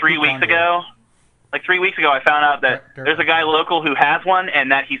Condor, like 3 Puch weeks Condor. ago. Like 3 weeks ago, I found out that there's a guy local who has one,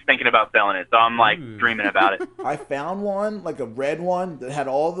 and that he's thinking about selling it. So I'm like Ooh. dreaming about it. I found one, like a red one that had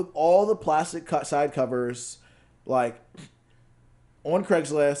all the plastic side covers, like on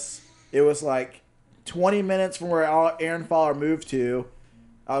Craigslist. It was like 20 minutes from where Aaron Fowler moved to.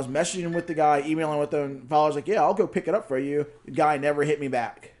 I was messaging with the guy, emailing with him. Fowler's like, "Yeah, I'll go pick it up for you." The guy never hit me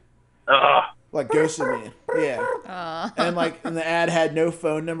back, Ugh. like ghosted me. Yeah, and and the ad had no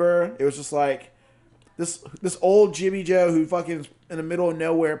phone number. It was just like this old Jimmy Joe who fucking in the middle of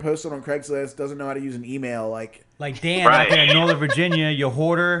nowhere posted on Craigslist doesn't know how to use an email. Like Like Dan Right. out there in Northern Virginia, you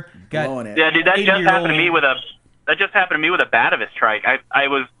hoarder. blowing Got it. Yeah, dude, that just 80-year-old. happened to me with a Batavis trike. I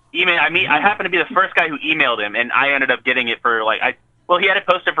was I happened to be the first guy who emailed him, and I ended up getting it for he had it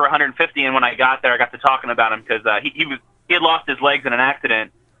posted for 150, and when I got there, I got to talking about him because he had lost his legs in an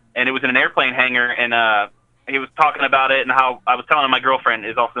accident, and it was in an airplane hangar, and he was talking about it and how I was telling him my girlfriend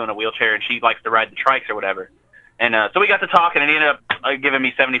is also in a wheelchair and she likes to ride the trikes or whatever. And so we got to talking, and he ended up giving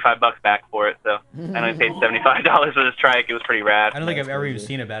me $75 back for it. So I only paid $75 for this trike. It was pretty rad. I don't think That's I've ever even crazy.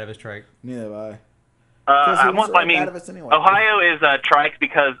 seen a Batavis trike. Neither have I. Ohio is trikes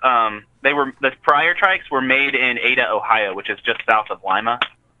because the prior trikes were made in Ada, Ohio, which is just south of Lima.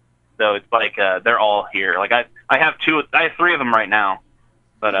 So it's like they're all here. Like I have 3 of them right now,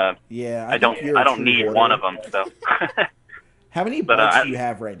 but Yeah, I don't need one of them. So How many But, bikes I- do you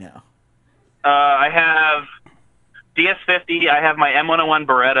have right now? I have DS50. I have my M101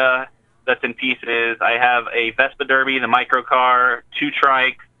 Beretta that's in pieces. I have a Vespa Derby, the microcar, 2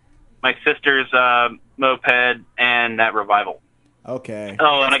 trikes, my sister's moped, and that Revival. Okay.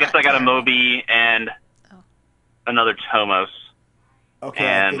 Oh, and I guess I got a Moby and another Tomos. Okay.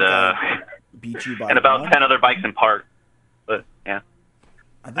 And I beat you by and about 1. 10 other bikes in park. But yeah,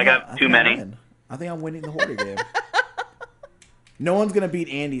 I got too many. I think I'm winning the hoarder game. No one's gonna beat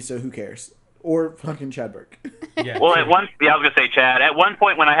Andy, so who cares? Or fucking Chadberg. Yeah. Well, true. I was gonna say, Chad. At one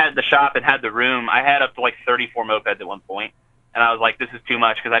point, when I had the shop and had the room, I had up to like 34 mopeds at one point, and I was like, "This is too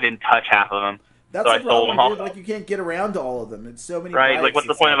much" because I didn't touch half of them. That's So I the sold problem, them all. dude. Like, you can't get around to all of them. It's so many Right? bikes, Like, what's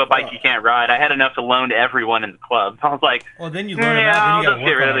the it's point of a bike fuck. you can't ride? I had enough to loan to everyone in the club. I was like, Well, then you learn them out, I'll then you just gotta get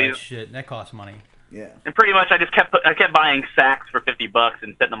work rid on of all that these. shit. And that costs money. Yeah. And pretty much, I kept buying sacks for $50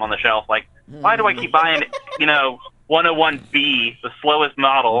 and setting them on the shelf. Like, why do I keep buying, 101B, the slowest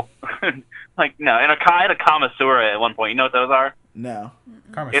model? Like, no. And I had a Kamasura at one point. You know what those are? No.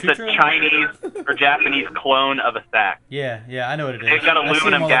 Karma It's a Sutra? Chinese or Japanese clone of a sack. Yeah, I know what it is. It's got I see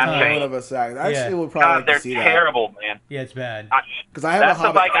aluminum them all the gas time. tank. One of us sack. I Yeah. actually would probably God, like they're to see that. terrible, man. Yeah, it's bad. Because I have That's a the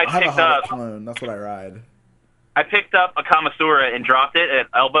Hobbit, bike I have a picked Hobbit up. clone. That's what I ride. I picked up a Kamasura and dropped it at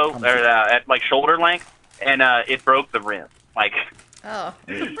elbow or at like shoulder length, and it broke the rim. Like, Oh.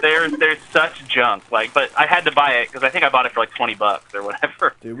 there's such junk. Like, but I had to buy it because I think I bought it for like $20 or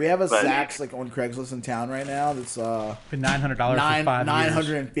whatever. Dude, we have a But- Saks like on Craigslist in town right now. That's For $900 for 5 years.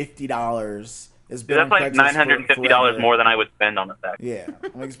 $950. It's Dude, been that's on like Craigslist $950 forever. more than I would spend on a sack. Yeah,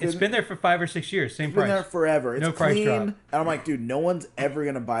 like, It's been there for 5 or 6 years. Same It's been price. there forever. It's No price clean, drop. and I'm like, dude, no one's ever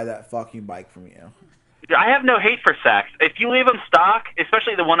gonna buy that fucking bike from you. Dude, I have no hate for sacks. If you leave them stock,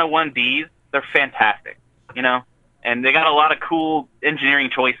 especially the 101Ds, they're fantastic. And they got a lot of cool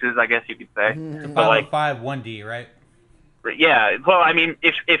engineering choices, I guess you could say. Mm-hmm. But like, 505 1D, right? yeah. Well, I mean,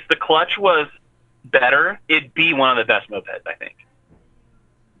 if the clutch was better, it'd be one of the best mopeds, I think.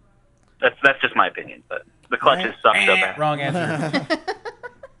 That's just my opinion, but the clutches suck so bad. Wrong answer.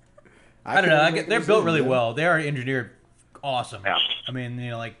 I don't know. They're built really well. They are engineered awesome. Yeah. I mean,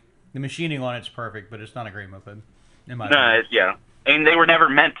 like the machining on it's perfect, but it's not a great moped. In my No, opinion. yeah. And they were never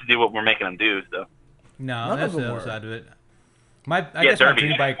meant to do what we're making them do, so. No, None that's of them the other were. side of it. I guess my Derby.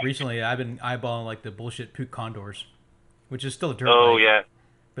 dream bike recently, I've been eyeballing like the bullshit Puke Condors, which is still a dirt Oh, bike, yeah.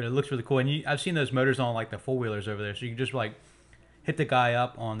 but it looks really cool. And I've seen those motors on like the four wheelers over there, so you can just like hit the guy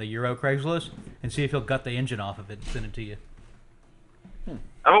up on the Euro Craigslist and see if he'll gut the engine off of it and send it to you.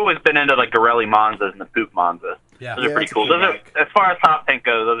 I've always been into like Dorelli Monzas and the Poop Monza. Yeah. Those are Yeah, pretty that's a cool. cool Those are, bike. as far as top tank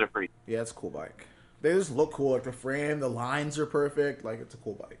goes, those are pretty. Yeah, it's a cool bike. They just look cool. Like the frame, the lines are perfect. Like it's a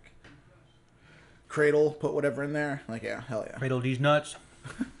cool bike. Cradle, put whatever in there. Like yeah, hell yeah. Cradle these nuts.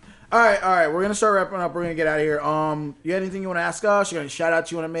 All right. We're gonna start wrapping up. We're gonna get out of here. You got anything you want to ask us? You got any shout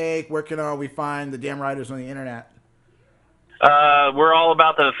outs you want to make? Where can we find the Damn Riders on the internet? We're all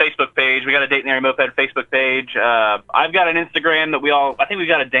about the Facebook page. We got a Daytonary Moped Facebook page. I've got an Instagram that I think we've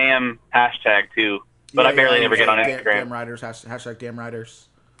got a damn hashtag too, but I barely ever get on Instagram. Damn Riders, hashtag Damn Riders.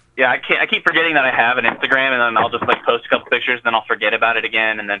 Yeah, I keep forgetting that I have an Instagram, and then I'll just like post a couple pictures, and then I'll forget about it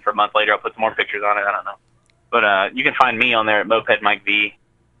again, and then for a month later I'll put some more pictures on it. I don't know, but you can find me on there at Moped Mike V.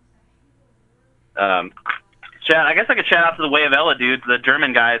 I guess I could shout out to the Way of Ella dudes, the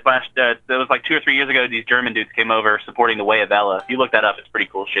German guys. It was like 2 or 3 years ago. These German dudes came over supporting the Way of Ella. If you look that up, it's pretty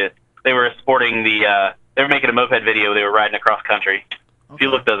cool shit. They were supporting they were making a moped video. They were riding across country. If you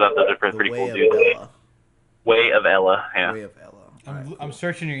look those up, those are pretty The cool Way dudes. of Ella. Way of Ella, yeah. Way of Ella. All right, I'm cool.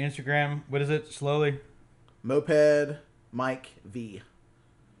 searching your Instagram. What is it? Slowly. Moped Mike V.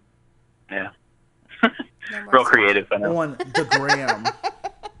 Yeah. No more Real search. creative, I know. On the gram.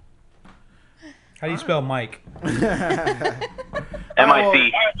 How do you spell Mike?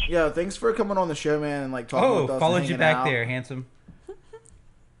 MIC. Yo, thanks for coming on the show, man, and like talking Oh, with us. followed and you hanging back out. there, handsome.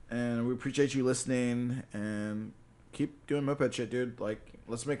 And we appreciate you listening and keep doing moped shit, dude. Like,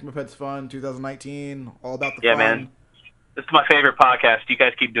 let's make mopeds fun. 2019, all about the Yeah, fun. man. This is my favorite podcast. You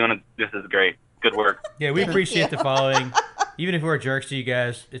guys keep doing it. This is great. Good work. Yeah, we Thank appreciate you. the following. Even if we're jerks to you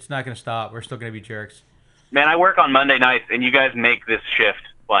guys, it's not going to stop. We're still going to be jerks. Man, I work on Monday nights, and you guys make this shift,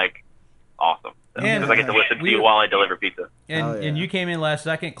 like, awesome. And Because I get to listen to we- you while I deliver pizza. And Hell yeah. and you came in last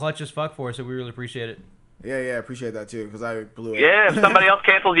second, clutch as fuck for us, so we really appreciate it. Yeah, appreciate that too, because I blew it. Yeah, if somebody else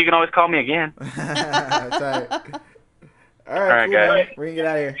cancels, you can always call me again. That's all right. All right, cool, guys. man. We're gonna get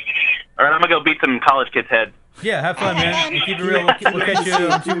out of here. All right, I'm going to go beat some college kids' heads. Yeah, have fun, man. And keep it real. We'll catch you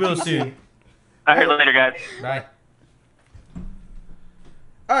on Two Wheels soon. All right, later, guys. Bye.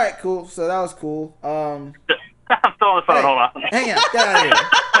 All right, cool. So that was cool. I'm still on the phone. Hey, Hold on. hang on. Get out of here.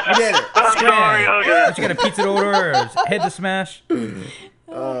 We did it. I'm sorry. Yeah. Okay. What, you got a pizza to order or head to smash? Oh,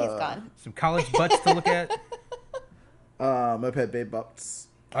 he's gone. Some college butts to look at? Moped Babe Butts.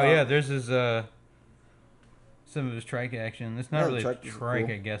 Oh yeah, there's his some of his trike action. It's not Yeah, really a trike is trike,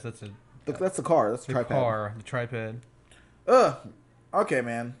 cool. I guess. That's That's the car. That's the the tripod. car, the tripod. Okay,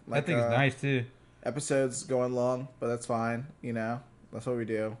 man. That thing is nice too. Episodes going long, but that's fine. You know, that's what we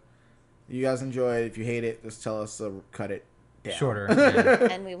do. You guys enjoy it. If you hate it, just tell us to cut it down. Shorter.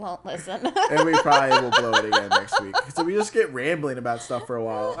 Yeah. And we won't listen. And we probably will blow it again next week. So we just get rambling about stuff for a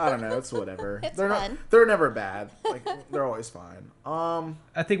while. I don't know. It's whatever. It's they're fun. They're never bad. Like they're always fine.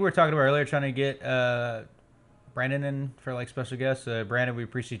 I think we were talking about earlier trying to get Brandon in for like special guests. Brandon, we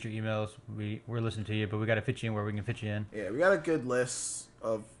appreciate your emails. We're listening to you, but we got to fit you in where we can fit you in. Yeah, we got a good list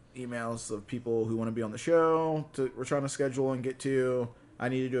of emails of people who want to be on the show. We're trying to schedule and get to. I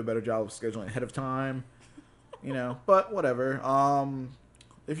need to do a better job of scheduling ahead of time. You know, but whatever.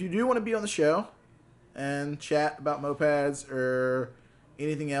 If you do want to be on the show and chat about mopeds or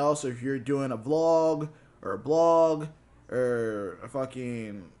anything else, or if you're doing a vlog or a blog or a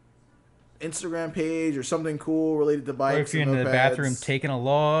fucking Instagram page or something cool related to bikes, Or if you're in and the mopeds, bathroom taking a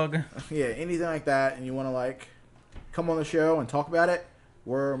log. yeah, anything like that, and you want to like come on the show and talk about it,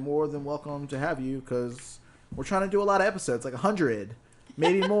 we're more than welcome to have you because we're trying to do a lot of episodes, like 100,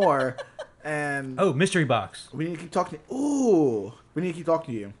 maybe more. And Oh, mystery box. we need to keep talking. We need to keep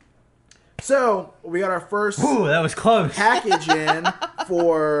talking to you. So we got our first Ooh, that was close. package in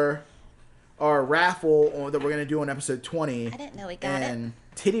for our raffle that we're gonna do on episode 20. I didn't know we got it. And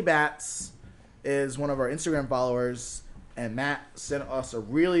Titty Bats is one of our Instagram followers, and Matt sent us a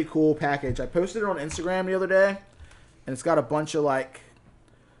really cool package. I posted it on Instagram the other day, and it's got a bunch of like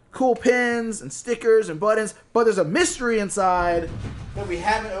cool pins and stickers and buttons, but there's a mystery inside that we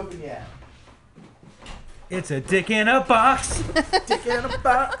haven't opened yet. It's a dick in a box. Dick in a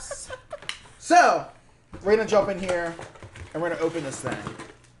box. So, we're gonna jump in here and we're gonna open this thing.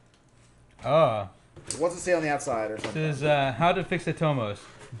 Oh, What's it say on the outside or this something? is how to fix a Tomos.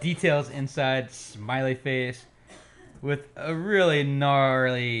 Details inside, smiley face, with a really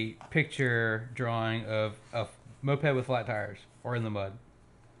gnarly picture drawing of a moped with flat tires or in the mud.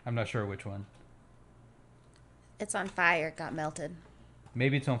 I'm not sure which one. It's on fire. It got melted.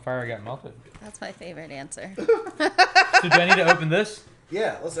 Maybe it's on fire, got melted. That's my favorite answer. So do I need to open this?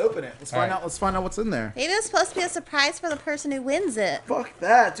 Yeah, let's open it. Let's All find right. out. Let's find out what's in there. Maybe it's supposed to be a surprise for the person who wins it. Fuck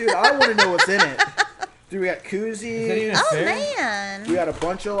that, dude. I want to know what's in it. Dude, we got Is that koozies. even Oh fair? We man! got a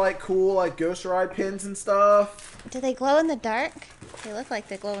bunch of like cool like Ghost Ride pins and stuff. Do they glow in the dark? They look like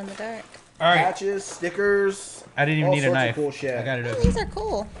they glow in the dark. All right. Patches, stickers. I didn't even all need a sorts of knife. cool shit. I got it Oh, open. these are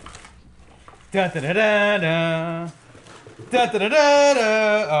cool. Da da da da da. Da da da da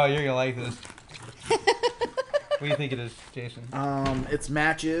da. Oh, you're gonna like this. What do you think it is, Jason? It's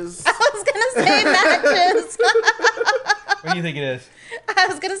matches. I was gonna say matches. What do you think it is? I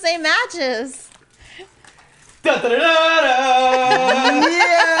was gonna say matches. Da da da da da.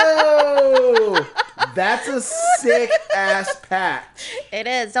 Yo! That's a sick ass patch. It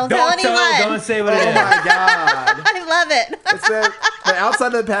is. Don't tell anyone. Don't say what Oh it is. my god. I love it. It said, the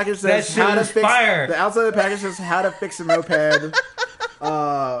outside of the package That says shit how to was fix. fire. The outside of the package says how to fix a moped.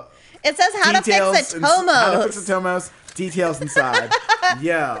 It says how to fix a Tomos. How to fix a Tomos. Details inside.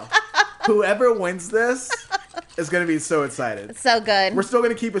 Yo, whoever wins this is gonna be so excited. So good. We're still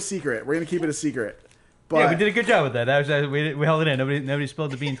gonna keep a secret. We're gonna keep it a secret. But Yeah, we did a good job with that. That was we held it in. Nobody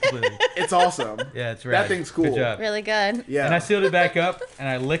spilled the beans completely. it's awesome. Yeah, it's right. That thing's cool. Good job. Really good. Yeah. And I sealed it back up and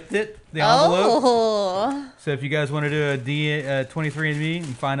I licked it, the envelope. Oh. So if you guys want to do a 23andMe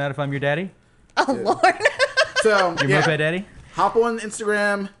and find out if I'm your daddy, Oh Lord. So your yeah, moped daddy, hop on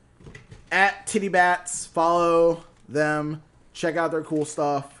Instagram at TittyBats. Follow them. Check out their cool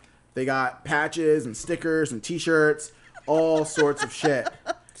stuff. They got patches and stickers and T-shirts, all sorts of shit.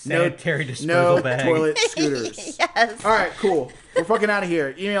 sanitary disposal No bag. toilet scooters. Yes. All right, cool. We're fucking out of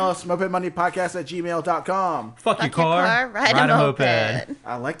here. Email us mopedmoneypodcast@gmail.com. Fuck your Fuck your car, ride a moped.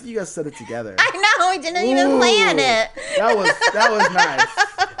 I like that you guys said it together. I know. We didn't even Ooh. plan it. That was nice.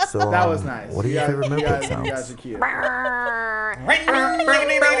 So, That was nice. What are your favorite you moped guys, sounds? You guys are cute.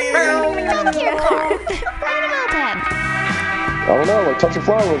 I don't know, like touch a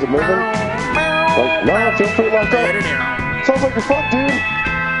flower, was it moving? Like, no, I feel pretty locked up. Sounds like you're fucked, dude.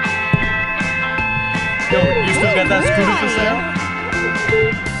 Yo, you still got that scooter for sale?